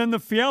then the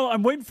Fiala,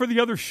 I'm waiting for the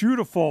other shoe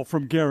to fall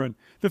from Guerin.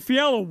 The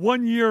Fiala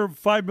 1 year,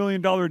 $5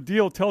 million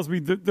deal tells me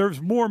that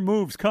there's more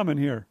moves coming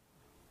here.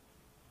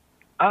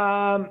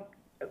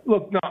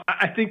 Look, no,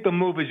 I think the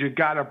move is you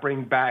got to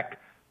bring back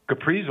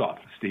Kaprizov,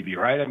 Stevie,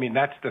 right? I mean,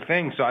 that's the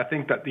thing. So I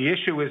think that the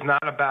issue is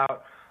not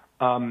about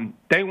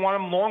they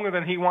want him longer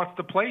than he wants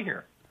to play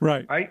here.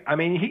 Right. I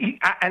mean,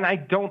 I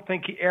don't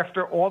think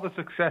after all the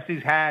success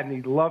he's had, and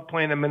he loved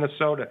playing in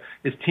Minnesota,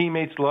 his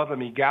teammates loved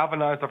him, he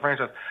galvanized the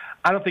franchise.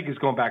 I don't think he's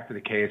going back to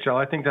the KHL.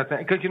 I think that's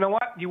because you know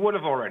what? You would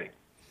have already,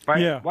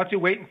 right? Yeah. What's he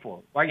waiting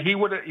for? Like he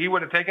would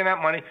have taken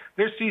that money.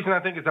 Their season,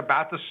 I think, is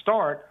about to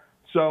start.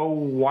 So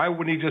why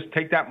wouldn't he just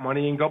take that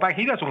money and go back?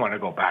 He doesn't want to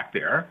go back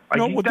there. He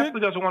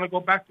definitely doesn't want to go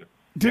back there.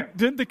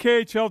 Didn't the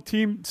KHL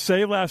team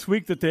say last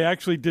week that they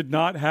actually did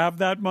not have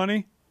that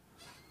money?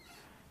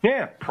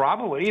 Yeah,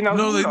 probably.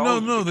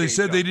 No. They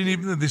said they didn't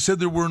even. They said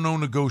there were no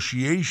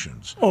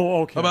negotiations.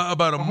 Oh, okay.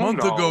 About a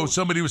month ago,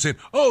 somebody was saying,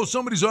 "Oh,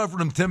 somebody's offered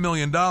him $10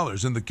 million,"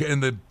 and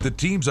the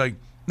team's like,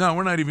 "No,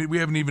 we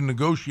haven't even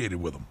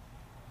negotiated with him."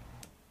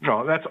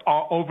 No, that's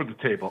all over the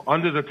table.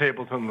 Under the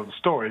table is another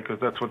story because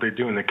that's what they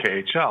do in the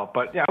KHL.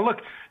 But, yeah,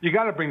 look, you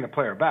got to bring the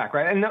player back,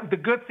 right? And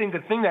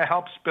the thing that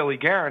helps Billy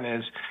Guerin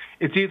is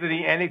it's either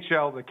the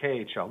NHL or the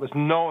KHL. There's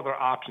no other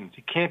options.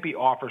 He can't be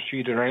offer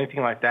sheeted or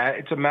anything like that.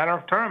 It's a matter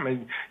of term.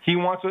 And he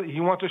wants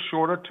a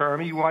shorter term.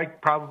 He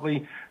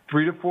probably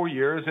 3 to 4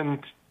 years.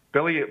 And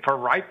Billy, for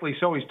rightfully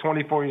so, he's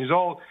 24 years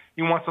old.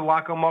 He wants to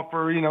lock him up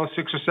for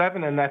 6 or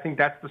 7, and I think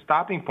that's the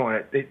stopping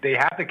point. They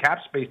have the cap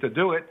space to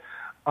do it.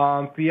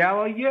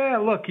 Fiala, yeah,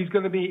 look, he's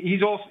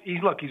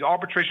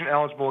arbitration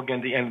eligible again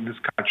at the end of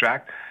this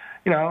contract.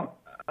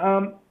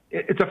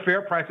 It's a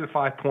fair price of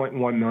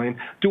 $5.1 million.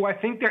 Do I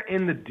think they're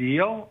in the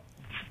deal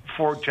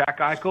for Jack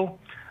Eichel?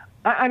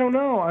 I don't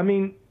know. I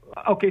mean,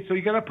 okay, so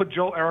you got to put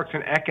Joel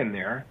Eriksson Ek in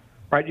there,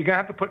 right? You're gonna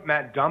have to put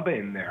Matt Dumba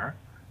in there.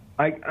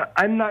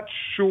 I'm not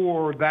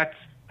sure that's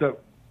the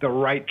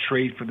right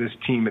trade for this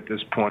team at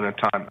this point in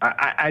time.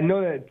 I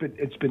know that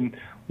it's been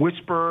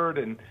whispered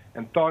and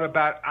thought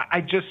about.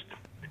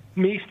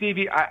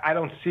 Stevie, I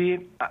don't see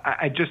it.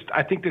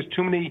 I think there's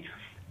too many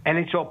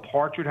NHL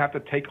parts you'd have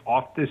to take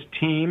off this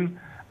team.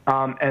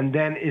 And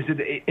then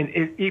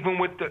even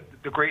with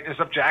the greatness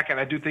of Jack, and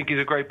I do think he's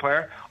a great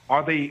player,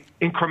 are they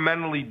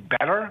incrementally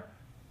better?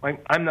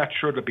 I'm not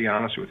sure, to be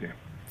honest with you.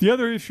 The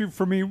other issue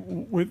for me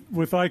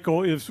with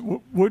Eichel is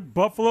would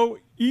Buffalo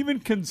even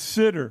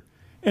consider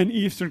an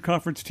Eastern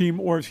Conference team,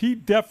 or is he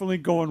definitely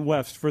going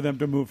west for them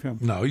to move him?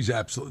 No, he's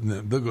absolutely.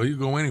 He'll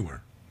go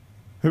anywhere.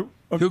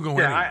 He'll go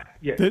anywhere.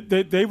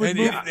 They would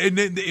move. And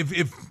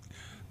if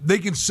they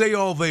can say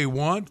all they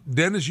want,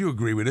 Dennis, you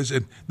agree with this?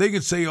 If they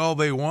can say all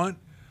they want,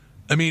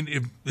 I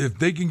mean, if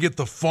they can get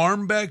the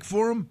farm back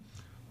for him,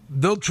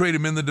 they'll trade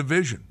him in the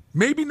division.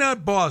 Maybe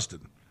not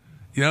Boston.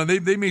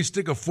 They may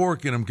stick a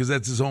fork in him because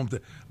that's his home.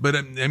 But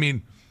I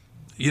mean,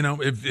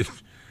 if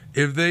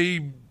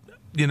they.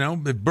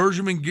 If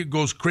Bergevin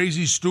goes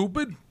crazy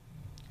stupid,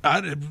 they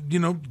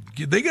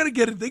got to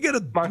get it. They got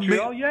to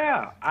Montreal.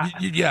 Yeah,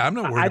 I'm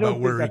not worried about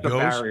where he goes. I don't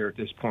think that's a barrier at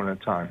this point in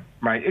time,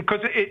 right? Because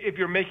if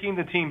you're making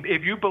the team,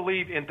 if you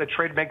believe in the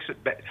trade makes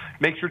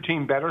your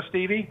team better,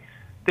 Stevie,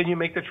 then you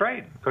make the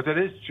trade because it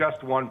is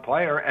just one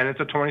player and it's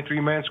a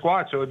 23-man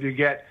squad. So if you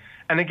get,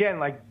 and again,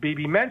 like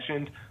BB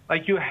mentioned,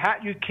 you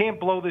can't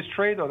blow this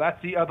trade though.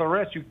 That's the other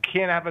risk. You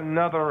can't have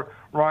another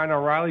Ryan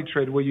O'Reilly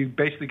trade where you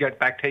basically get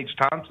back Tage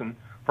Thompson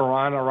for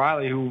Ryan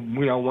O'Reilly, who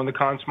won the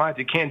Conn Smythe.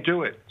 You can't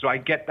do it. So I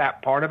get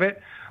that part of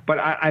it. But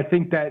I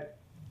think that,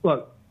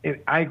 look,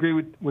 I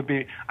agree with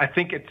me. I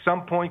think at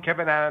some point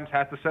Kevin Adams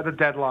has to set a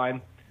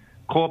deadline,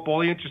 call up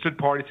all the interested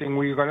parties saying,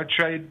 we're going to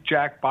trade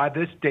Jack by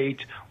this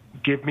date.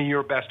 Give me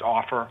your best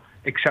offer.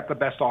 Accept the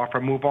best offer.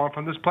 Move on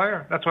from this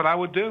player. That's what I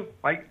would do.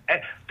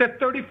 The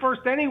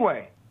 31st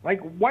anyway.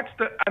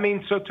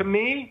 So to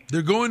me,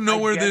 they're going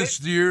nowhere this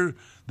year.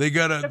 They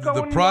got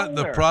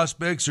the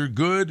prospects are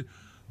good.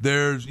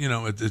 There's,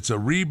 it's a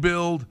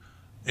rebuild,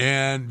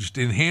 and just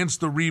enhance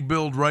the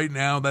rebuild right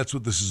now. That's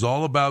what this is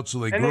all about, so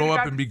they grow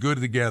up and be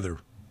good together.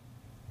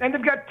 And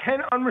they've got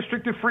 10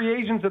 unrestricted free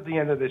agents at the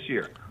end of this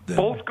year.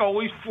 Both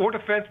goalies, 4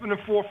 defensemen,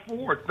 and 4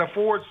 forwards. The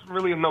forwards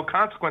really of no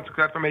consequence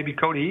except for maybe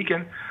Cody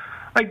Eakin.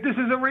 This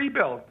is a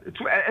rebuild.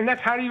 And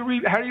that's how do you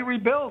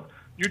rebuild?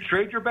 You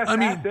trade your best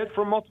asset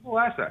for multiple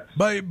assets.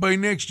 By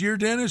next year,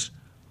 Dennis,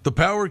 The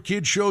power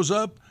kid shows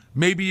up.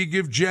 Maybe you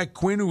give Jack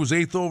Quinn, who was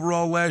 8th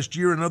overall last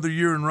year, another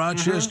year in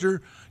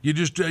Rochester. You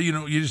just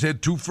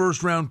had 2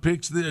 first-round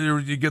picks there.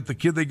 You get the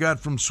kid they got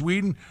from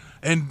Sweden,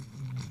 and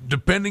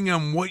depending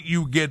on what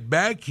you get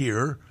back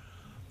here,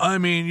 I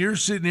mean, you're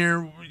sitting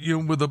here,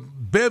 with a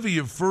bevy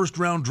of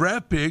first-round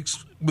draft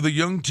picks with a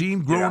young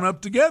team growing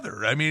up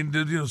together. I mean,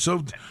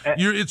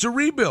 it's a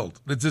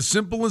rebuild. It's as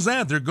simple as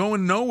that. They're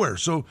going nowhere,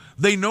 so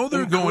they know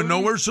they're going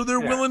nowhere, so they're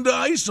willing to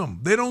ice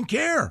them. They don't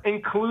care.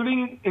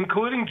 Including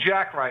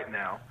Jack right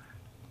now.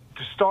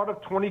 To start of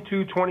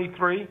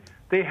 22-23,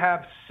 they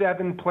have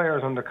 7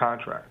 players under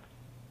contract,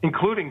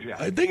 including Jack.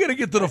 They got to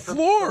get to the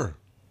floor.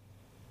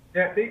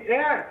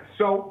 Yeah.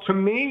 So to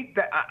me,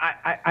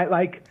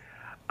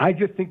 I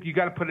just think you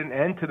got to put an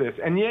end to this.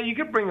 And you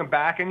could bring him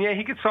back, and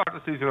he could start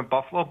the season in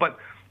Buffalo. But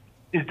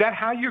is that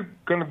how you're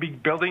going to be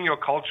building your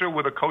culture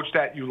with a coach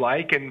that you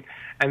like? And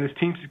this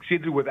team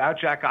succeeded without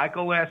Jack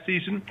Eichel last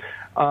season.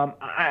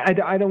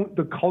 I don't,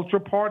 the culture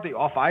part, the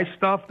off ice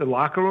stuff, the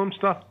locker room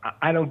stuff.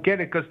 I don't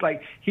get it because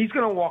he's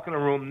going to walk in a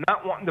room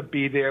not wanting to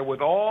be there with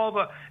all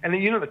the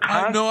the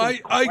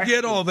constant. I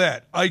get all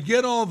that. I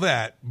get all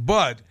that.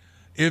 But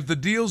if the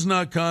deal's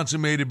not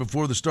consummated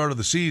before the start of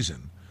the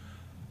season,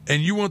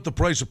 and you want the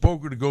price of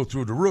poker to go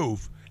through the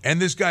roof,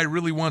 and this guy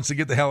really wants to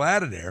get the hell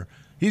out of there,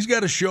 he's got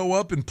to show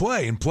up and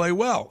play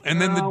well.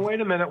 And then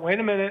wait a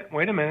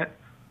minute.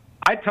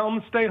 I tell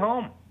him to stay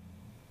home.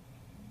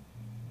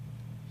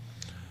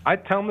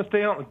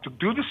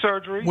 Do the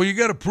surgery. Well, you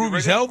got to prove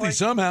he's healthy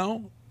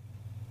somehow.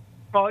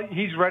 Well,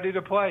 he's ready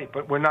to play,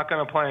 but we're not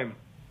going to play him.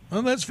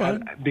 Well, that's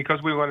fine.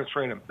 Because we want to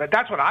train him.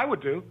 That's what I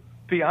would do.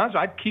 To be honest,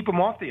 I'd keep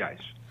him off the ice.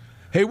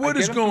 Hey, what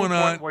is going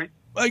on?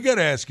 I got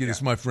to ask you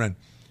this, my friend.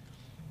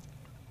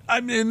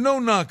 I mean, no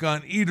knock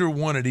on either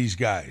one of these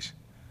guys.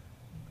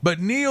 But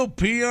Neil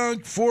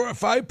Pionk,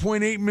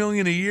 $5.8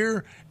 million a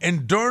year,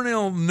 and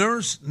Darnell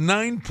Nurse,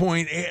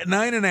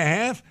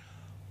 $9.5.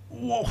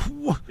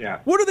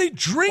 What are they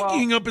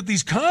drinking up at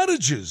these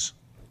cottages?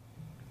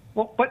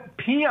 Well, but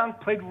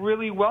Pionk played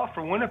really well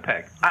for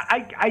Winnipeg.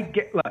 I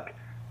get. Look,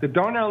 the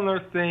Darnell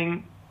Nurse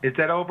thing, is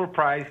that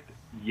overpriced?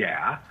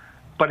 Yeah.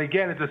 But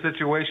again, it's a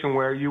situation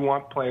where you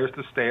want players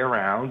to stay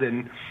around,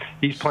 and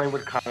he's playing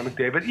with Connor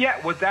McDavid.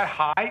 Yeah, was that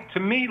high?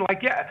 To me,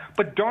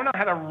 but Darnell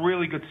had a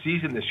really good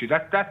season this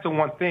year. That's the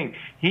one thing.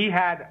 He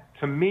had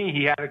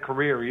a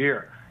career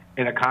year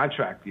in a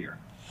contract year.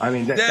 I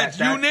mean, that's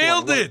you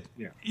nailed it.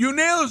 Yeah. You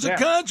nailed it.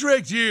 It's a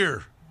contract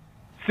year.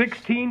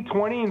 16,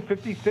 20, and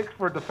 56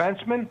 for a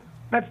defenseman.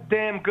 That's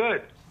damn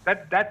good.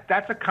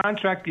 That's a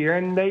contract year,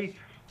 and they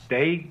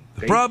The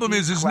problem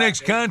is his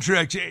next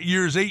contract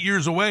year is 8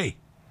 years away.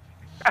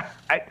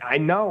 I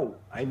know,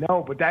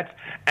 but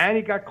and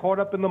he got caught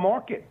up in the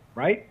market,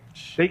 right?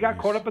 Jeez. They got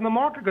caught up in the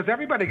market because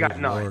everybody got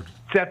 9. Lord.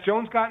 Seth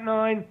Jones got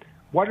 9.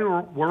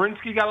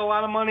 Werenski got a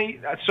lot of money,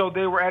 so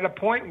they were at a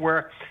point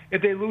where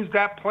if they lose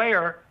that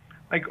player,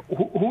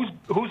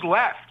 who's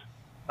left?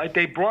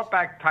 They brought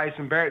back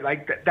Tyson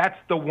Barrie. That's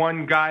the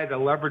one guy they're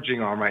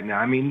leveraging on right now.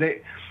 I mean,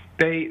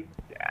 they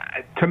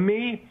to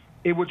me,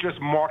 it was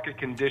just market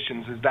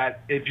conditions. Is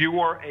that if you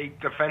were a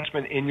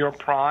defenseman in your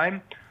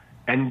prime,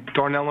 and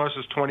Darnell Nurse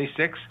is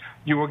 26,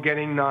 you were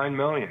getting $9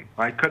 million.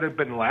 Could have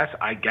been less,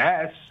 I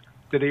guess.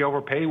 Did he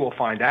overpay? We'll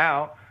find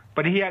out.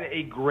 But he had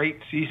a great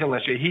season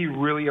last year. He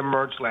really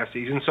emerged last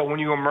season. So when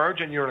you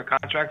emerge and you're in a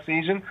contract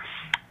season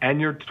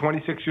and you're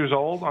 26 years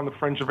old on the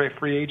fringe of a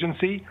free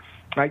agency,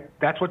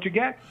 that's what you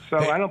get. So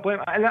I don't blame.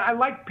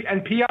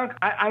 And Pionk,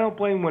 I don't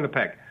blame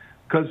Winnipeg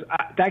because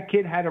that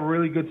kid had a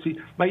really good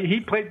season. He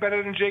played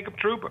better than Jacob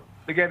Trouba,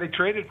 the guy they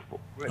traded for.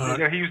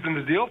 He used in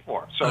the deal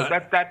for. So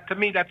that to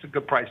me, that's a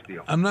good price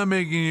deal. I'm not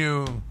making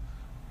you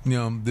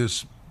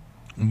this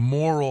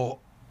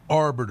moral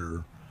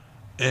arbiter,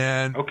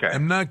 and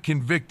I'm not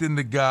convicting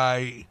the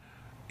guy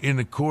in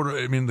the court.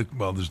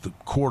 There's the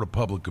court of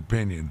public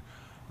opinion,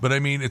 but I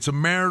mean it's a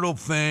marital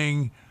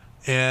thing,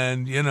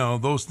 and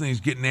those things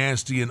get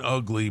nasty and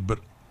ugly. But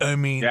I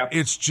mean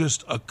it's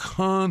just a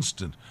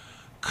constant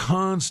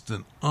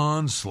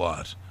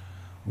onslaught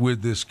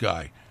with this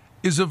guy.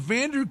 Is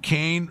Evander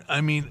Kane,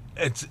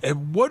 at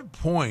what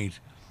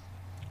point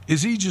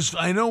is he just,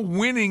 I know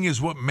winning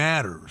is what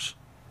matters,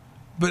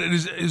 but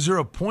is there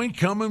a point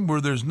coming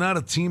where there's not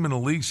a team in the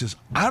league that says,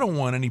 I don't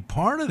want any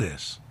part of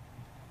this?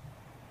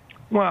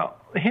 Well,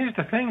 here's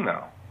the thing,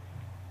 though.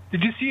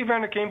 Did you see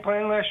Evander Kane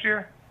playing last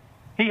year?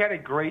 He had a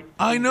great season.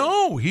 I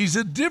know. He's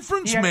a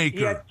difference maker.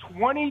 He had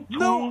 22,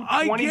 no,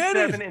 I 27,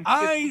 get it. and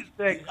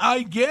 56.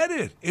 I get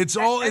it. It's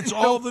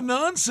all the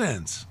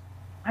nonsense.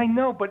 I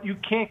know, but you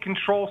can't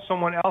control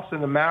someone else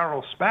in the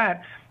marital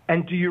spat.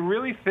 And do you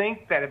really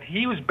think that if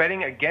he was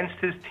betting against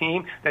his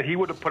team that he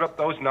would have put up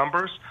those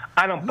numbers?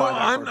 I don't buy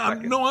that for a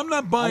second. No, I'm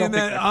not buying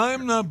that.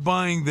 I'm not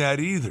buying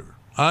that either.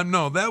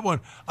 That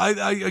one. I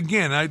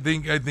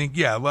think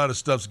a lot of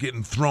stuff's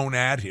getting thrown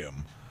at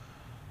him.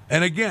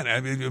 And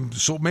again,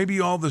 so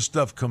maybe all this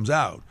stuff comes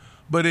out,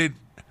 but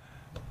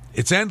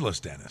it's endless,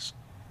 Dennis.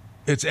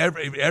 It's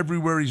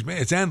everywhere he's been.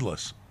 It's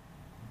endless.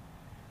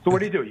 So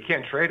what do? You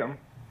can't trade him,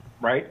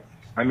 right?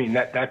 I mean,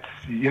 that's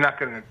you're not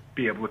going to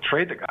be able to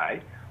trade the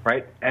guy,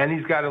 right? And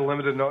he's got a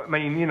limited no. I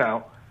mean,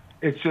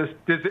 it's just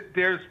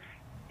there's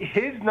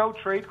his no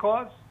trade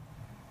clause.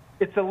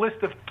 It's a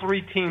list of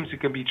 3 teams he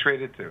can be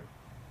traded to,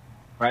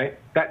 right?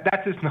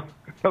 That's his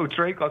no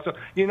trade clause. So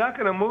you're not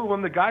going to move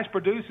him. The guy's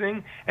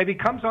producing. If he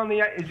comes on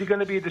the ice, is he going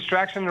to be a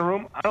distraction in the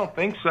room? I don't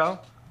think so.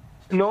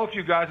 I know a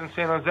few guys in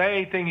San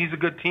Jose think he's a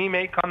good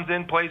teammate, comes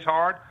in, plays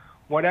hard,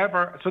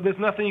 whatever. So there's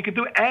nothing you can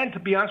do. And to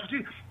be honest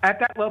with you, at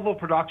that level of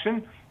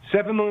production,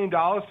 $7 million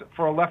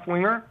for a left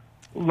winger,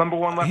 number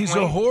one left He's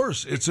wing. a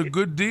horse. It's a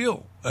good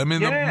deal. I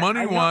mean, Yeah, the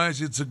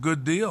money-wise, it's a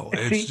good deal.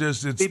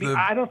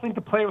 I don't think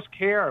the players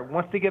care.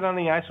 Once they get on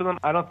the ice with them,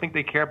 I don't think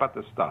they care about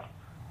this stuff.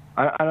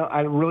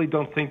 I really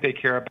don't think they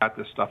care about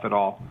this stuff at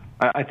all.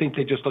 I think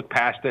they just look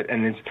past it,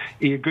 and is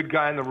he a good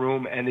guy in the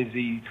room, and is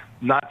he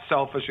not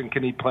selfish, and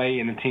can he play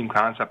in a team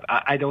concept?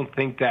 I don't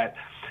think that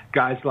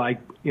guys like,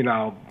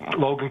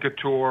 Logan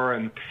Couture,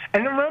 and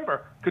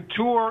remember,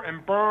 Couture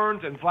and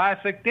Burns and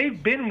Vlasic,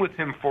 they've been with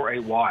him for a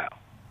while,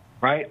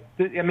 right?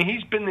 I mean,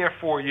 he's been there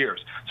 4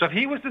 years. So if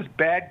he was this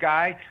bad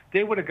guy,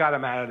 they would have got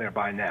him out of there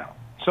by now.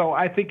 So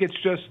I think it's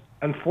just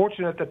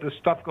unfortunate that this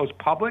stuff goes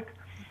public.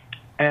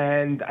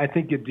 And I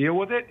think you deal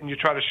with it, and you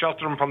try to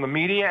shelter them from the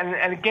media.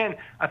 And again,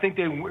 I think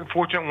they're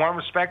fortunate in one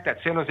respect that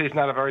San Jose is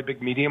not a very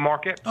big media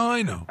market. Oh,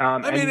 I know.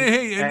 And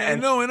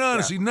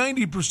honestly,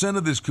 90%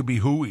 of this could be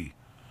hooey.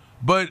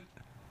 But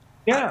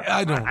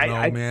I don't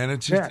know, man.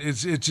 It's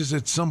just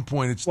at some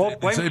point it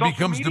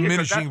becomes media,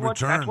 diminishing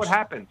returns. That's what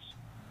happens.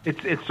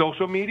 It's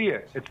social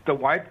media. It's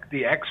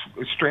the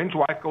ex-estranged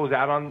wife goes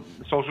out on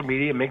social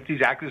media and makes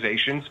these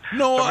accusations.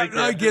 No,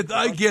 I get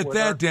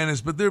that,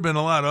 Dennis, but there have been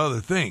a lot of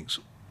other things.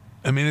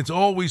 I mean, it's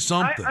always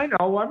something. I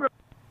know.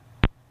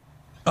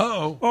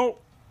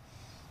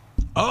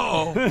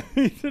 Oh.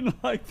 He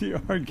didn't like the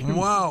argument.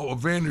 Wow,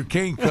 Evander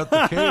Kane cut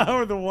the cable.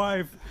 Or the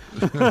wife.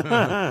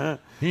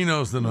 He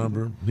knows the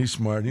number. He's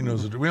smart. He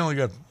knows it. We only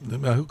got.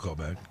 He'll call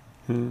back.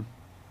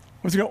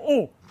 What's he go?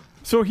 Oh,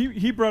 so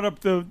he brought up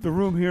the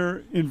room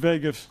here in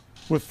Vegas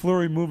with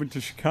Fleury moving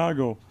to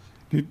Chicago.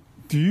 Do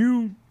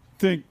you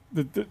think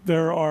that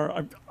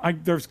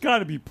there's got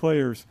to be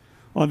players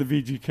on the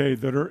VGK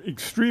that are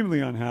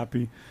extremely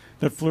unhappy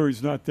that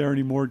Fleury's not there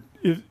anymore?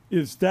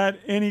 Is that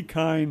any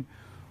kind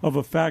of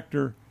a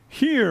factor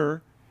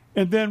here?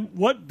 And then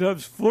what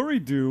does Fleury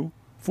do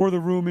for the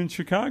room in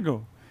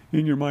Chicago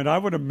in your mind? I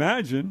would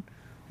imagine,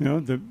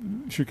 that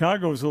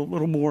Chicago is a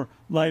little more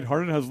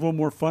lighthearted, has a little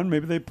more fun.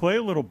 Maybe they play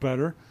a little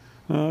better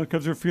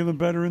because they're feeling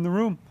better in the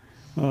room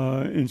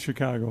in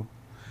Chicago.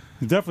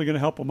 It's definitely going to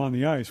help them on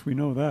the ice. We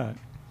know that.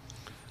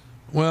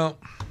 Well,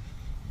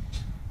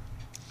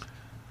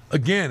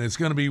 again, it's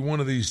going to be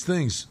one of these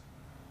things,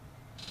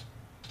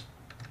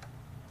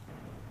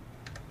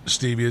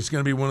 Stevie. It's going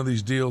to be one of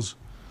these deals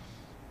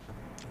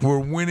where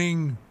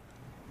winning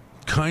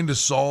kind of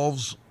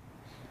solves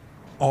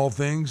all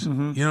things.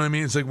 Mm-hmm. You know what I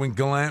mean? It's like when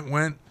Gallant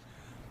went,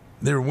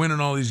 they were winning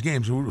all these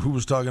games. Who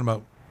was talking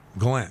about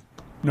Gallant?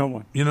 No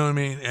one. You know what I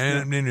mean?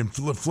 And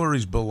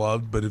Fleury's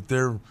beloved, but if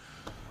they're,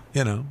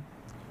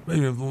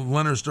 maybe if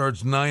Leonard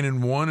starts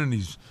 9-1 and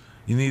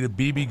you need a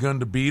BB gun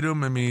to beat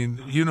him. I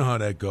mean, you know how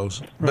that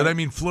goes. Right. But, I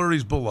mean,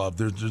 Fleury's beloved.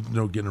 There's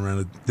no getting around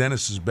it.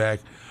 Dennis is back.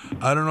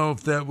 I don't know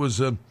if that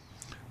was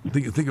I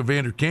think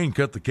Evander Kane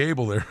cut the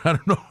cable there. I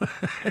don't know.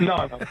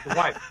 No, it's the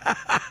wife.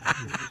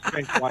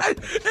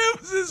 It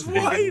was his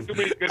wife.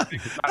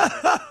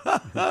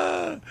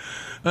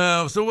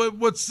 So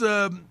what's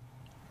the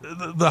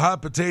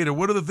hot potato?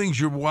 What are the things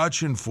you're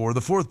watching for?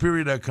 The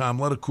fourthperiod.com,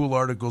 a lot of cool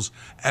articles,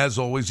 as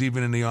always,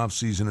 even in the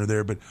off-season are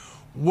there. But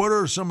what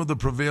are some of the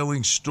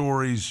prevailing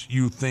stories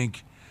you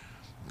think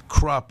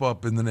crop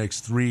up in the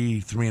next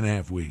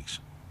 3.5 weeks?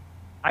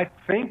 I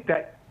think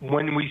that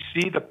when we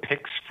see the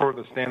picks for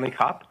the Stanley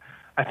Cup,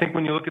 I think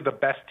when you look at the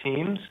best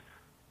teams,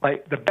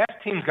 like the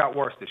best teams got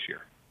worse this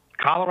year.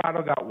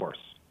 Colorado got worse,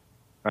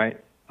 right?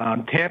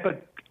 Tampa,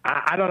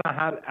 I don't know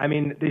how. I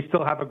mean, they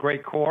still have a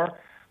great core,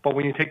 but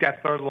when you take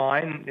that third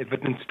line, if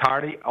it's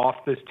entirety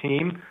off this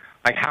team,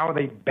 like how are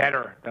they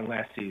better than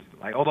last season?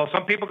 Like, although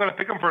some people are going to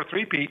pick them for a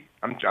three-peat,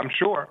 I'm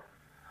sure.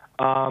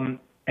 And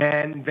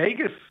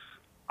Vegas,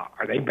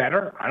 are they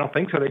better? I don't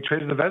think so. They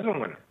traded the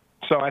Vezina winner.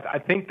 So I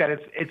think that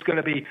it's going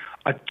to be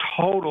a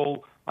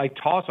total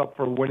toss-up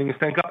for winning the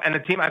Stanley Cup. And the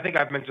team, I think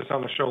I've mentioned this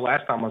on the show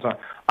last time I was on,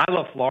 I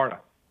love Florida.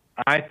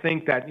 I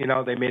think that,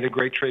 they made a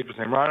great trade for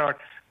Sam Reinhart.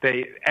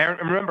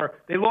 Remember,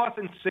 they lost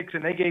in 6,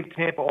 and they gave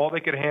Tampa all they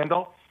could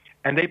handle,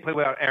 and they played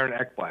without Aaron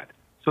Ekblad.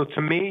 So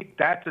to me,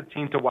 that's a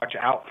team to watch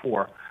out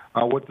for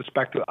with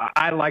respect to.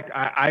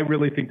 I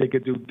really think they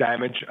could do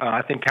damage.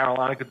 I think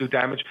Carolina could do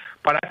damage,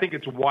 but I think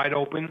it's wide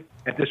open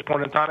at this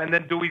point in time. And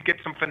then do we get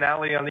some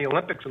finale on the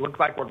Olympics? It looks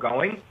like we're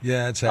going.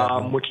 Yeah, it's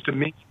happening. Which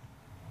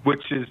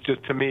is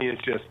just to me is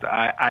just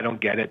I don't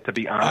get it, to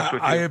be honest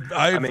with you.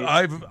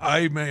 I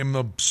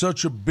am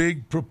such a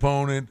big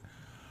proponent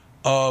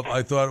of.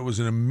 I thought it was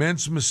an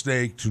immense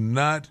mistake to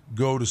not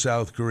go to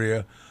South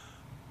Korea.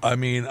 I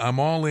mean, I'm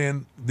all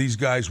in. These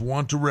guys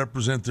want to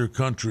represent their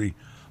country.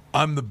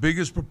 I'm the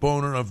biggest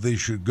proponent of they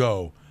should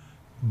go.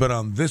 But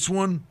on this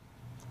one,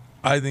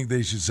 I think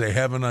they should say,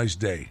 have a nice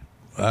day.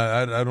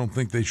 I don't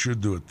think they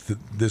should do it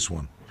this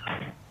one.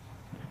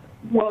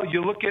 Well,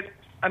 you look at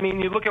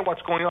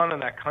what's going on in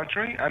that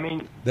country. I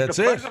mean, That's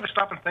the players it. ever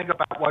stop and think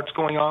about what's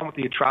going on with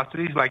the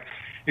atrocities? Like,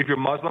 if you're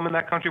Muslim in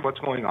that country, what's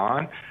going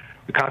on?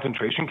 The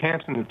concentration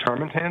camps and the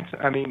internment camps.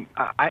 I mean,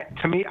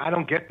 to me, I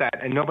don't get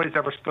that, and nobody's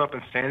ever stood up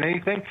and said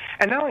anything.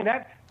 And not only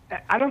that,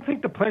 I don't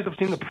think the players have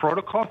seen the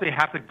protocols they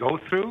have to go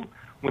through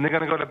when they're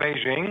going to go to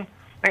Beijing.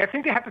 Like, I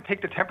think they have to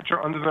take the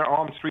temperature under their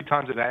arms 3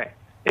 times a day.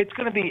 It's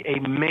going to be a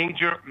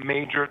major,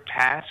 major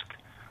task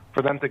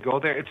for them to go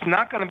there. It's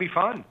not going to be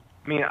fun.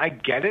 I mean, I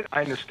get it.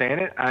 I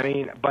understand it. I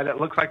mean, but it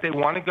looks like they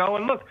want to go.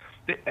 And look,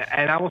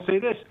 and I will say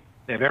this.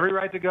 They have every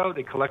right to go.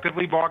 They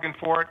collectively bargained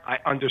for it. I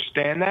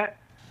understand that.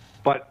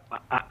 But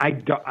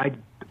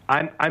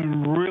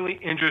I'm really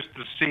interested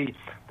to see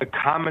the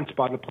comments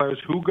by the players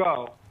who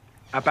go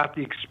about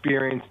the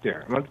experience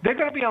there. They're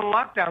going to be on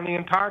lockdown the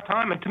entire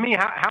time. And to me,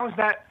 how is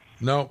that?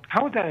 No.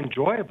 How is that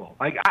enjoyable?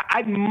 Like,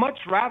 I'd much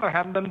rather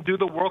have them do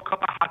the World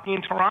Cup of Hockey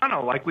in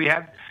Toronto like we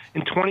had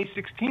in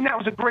 2016. That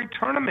was a great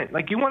tournament.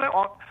 Like, you want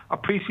a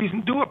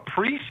preseason, do a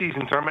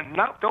preseason tournament.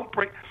 No, don't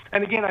break.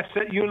 And again, I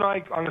said you and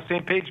I on the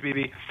same page,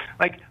 BB.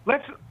 Like,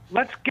 let's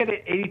get an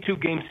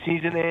 82-game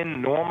season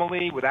in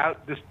normally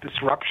without this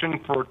disruption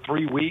for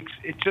 3 weeks.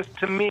 It just,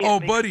 to me.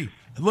 Oh, buddy,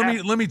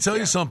 let me tell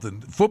you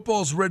something.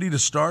 Football's ready to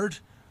start.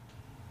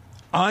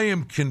 I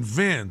am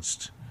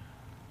convinced.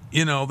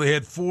 You know, they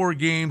had 4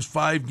 games,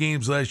 5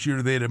 games last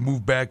year. They had to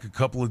move back a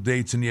couple of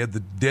dates, and you had the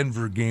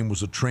Denver game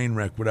was a train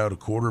wreck without a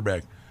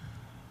quarterback.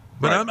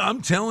 But Right.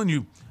 I'm telling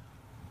you,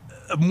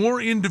 more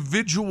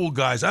individual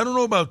guys. I don't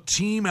know about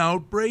team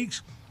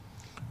outbreaks,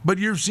 but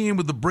you're seeing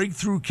with the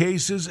breakthrough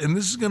cases, and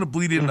this is going to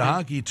bleed into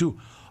hockey too,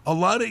 a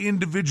lot of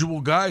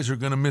individual guys are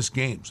going to miss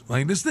games.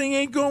 Like, this thing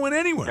ain't going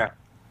anywhere.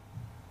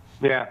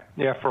 Yeah,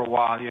 for a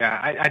while. Yeah,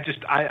 I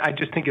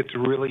just think it's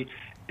really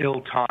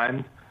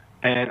ill-timed.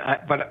 And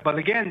but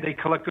again, they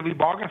collectively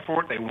bargained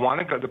for it. They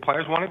want to go. The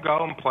players want to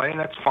go and play, and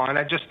that's fine.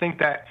 I just think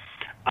that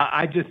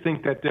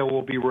there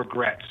will be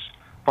regrets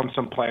from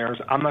some players.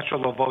 I'm not sure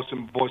they'll voice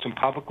them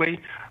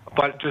publicly,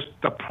 but just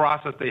the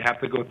process they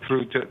have to go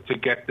through to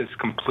get this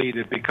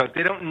completed, because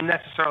they don't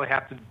necessarily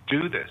have to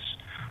do this,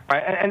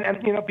 right?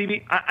 And you know,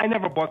 BB, I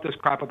never bought this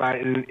crap about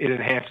it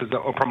enhances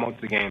or promotes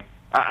the game.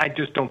 I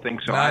just don't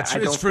think so. Nah, I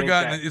don't it's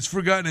forgotten. Think that, It's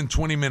forgotten in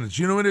 20 minutes.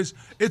 You know what it is?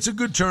 It's a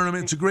good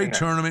tournament. It's a great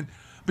tournament.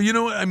 But you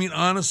know what? I mean,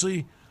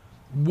 honestly,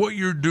 what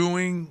you're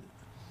doing,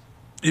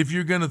 if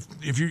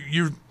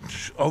you're,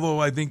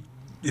 although I think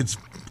it's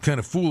kind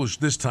of foolish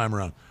this time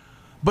around,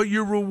 but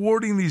you're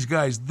rewarding these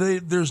guys.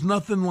 There's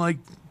nothing like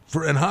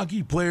and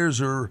hockey players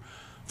are,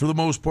 for the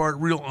most part,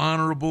 real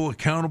honorable,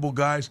 accountable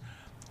guys.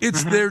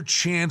 It's their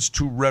chance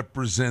to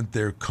represent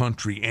their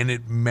country, and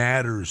it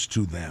matters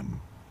to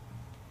them.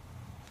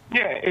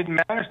 Yeah, it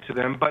matters to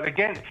them. But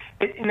again,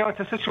 it's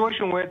a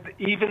situation where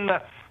even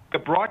the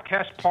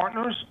broadcast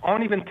partners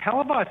aren't even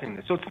televising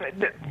this. So it's,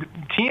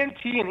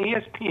 TNT and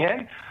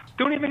ESPN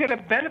don't even get a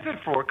benefit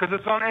for it because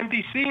it's on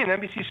NBC and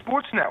NBC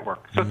Sports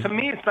Network. So to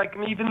me, it's like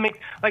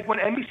like when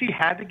NBC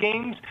had the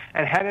games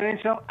and had an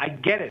NHL, I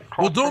get it.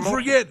 Well, don't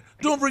forget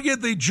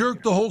they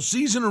jerked the whole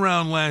season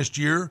around last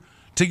year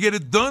to get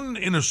it done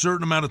in a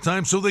certain amount of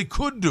time so they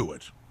could do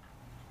it.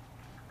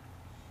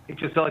 It's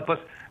just like, plus,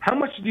 how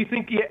much do you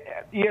think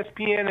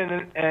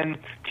ESPN and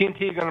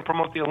TNT are going to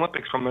promote the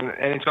Olympics from an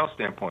NHL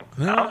standpoint?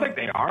 No. I don't think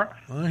they are.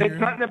 It's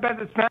not in the best.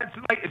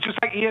 It's just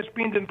like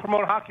ESPN didn't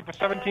promote hockey for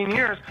 17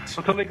 years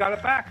until they got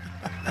it back.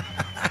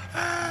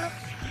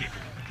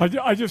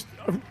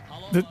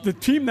 The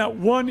team that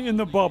won in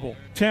the bubble,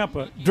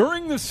 Tampa,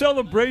 during the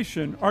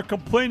celebration are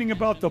complaining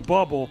about the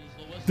bubble.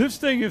 This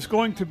thing is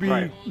going to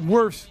be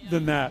worse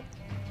than that.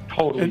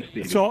 Totally,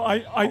 Steve. So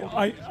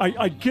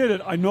I get it.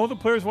 I know the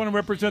players want to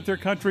represent their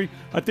country.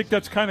 I think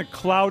that's kind of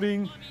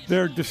clouding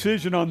their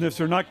decision on this.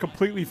 They're not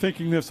completely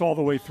thinking this all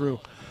the way through.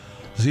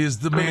 See, is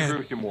the Couldn't man, agree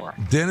with you more.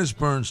 Dennis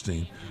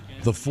Bernstein,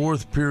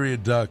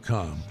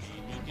 thefourthperiod.com.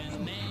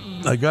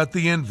 I got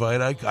the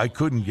invite. I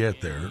couldn't get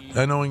there.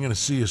 I know I'm going to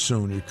see you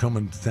soon. You're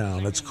coming to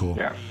town. That's cool.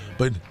 Yeah.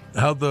 But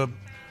how'd the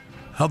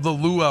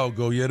luau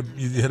go? You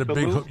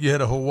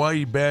had a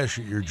Hawaii bash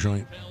at your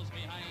joint.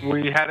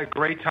 We had a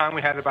great time.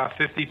 We had about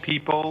 50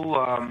 people.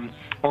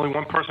 Only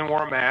one person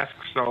wore a mask,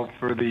 so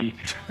for the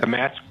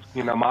mask,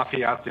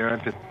 mafia out there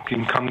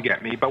can come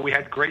get me. But we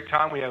had a great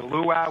time. We had a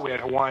luau. We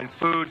had Hawaiian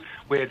food.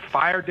 We had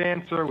fire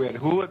dancer. We had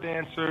hula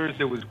dancers.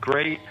 It was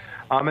great.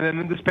 And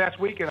then this past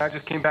weekend, I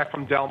just came back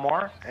from Del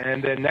Mar.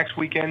 And then next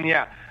weekend,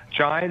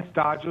 Giants,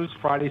 Dodgers,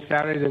 Friday,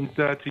 Saturday, and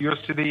to your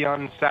city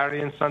on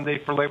Saturday and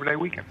Sunday for Labor Day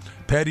weekend.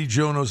 Patty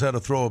Joe knows how to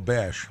throw a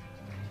bash.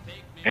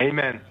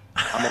 Amen.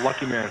 I'm a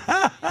lucky man.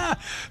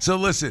 So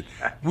listen,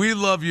 we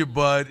love you,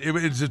 bud.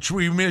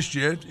 We missed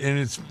you, and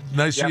it's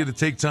nice of you to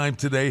take time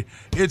today.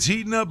 It's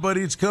heating up,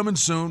 buddy. It's coming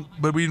soon.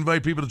 But we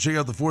invite people to check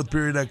out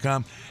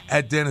thefourthperiod.com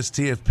at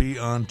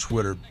DennisTFP on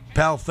Twitter.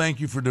 Pal, thank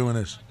you for doing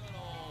this.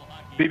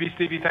 BB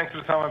Stevie, thanks for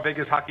the time on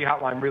Vegas Hockey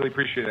Hotline. Really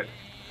appreciate it.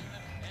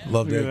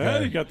 Love Look that at that.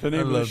 guy. He got the name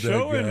I of the love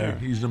show that in guy. there.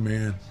 He's the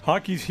man.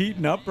 Hockey's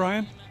heating up,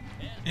 Brian.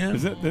 Yeah.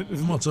 Is it?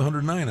 Well, it's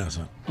 109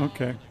 outside.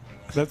 Okay.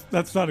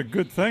 That's not a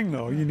good thing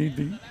though. You need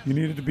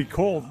it to be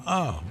cold.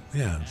 Oh,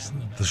 yeah. It's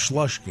the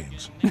slush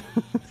games.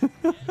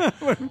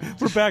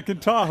 We're back in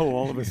Tahoe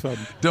all of a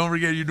sudden. Don't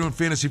forget, you're doing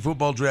fantasy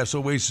football drafts.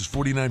 Oasis,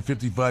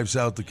 4955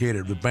 South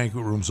Decatur. The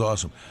banquet room's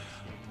awesome.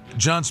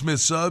 John Smith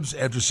subs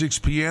after 6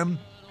 p.m.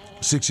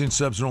 6-inch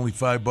subs are only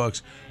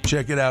 $5.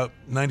 Check it out.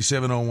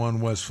 9701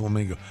 West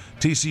Flamingo.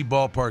 TC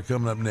Ballpark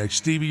coming up next.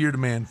 Stevie, you're the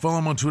man. Follow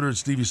him on Twitter at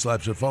Stevie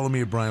Slapshot. Follow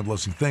me at Brian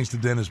Blessing. Thanks to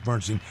Dennis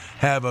Bernstein.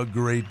 Have a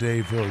great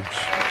day, folks.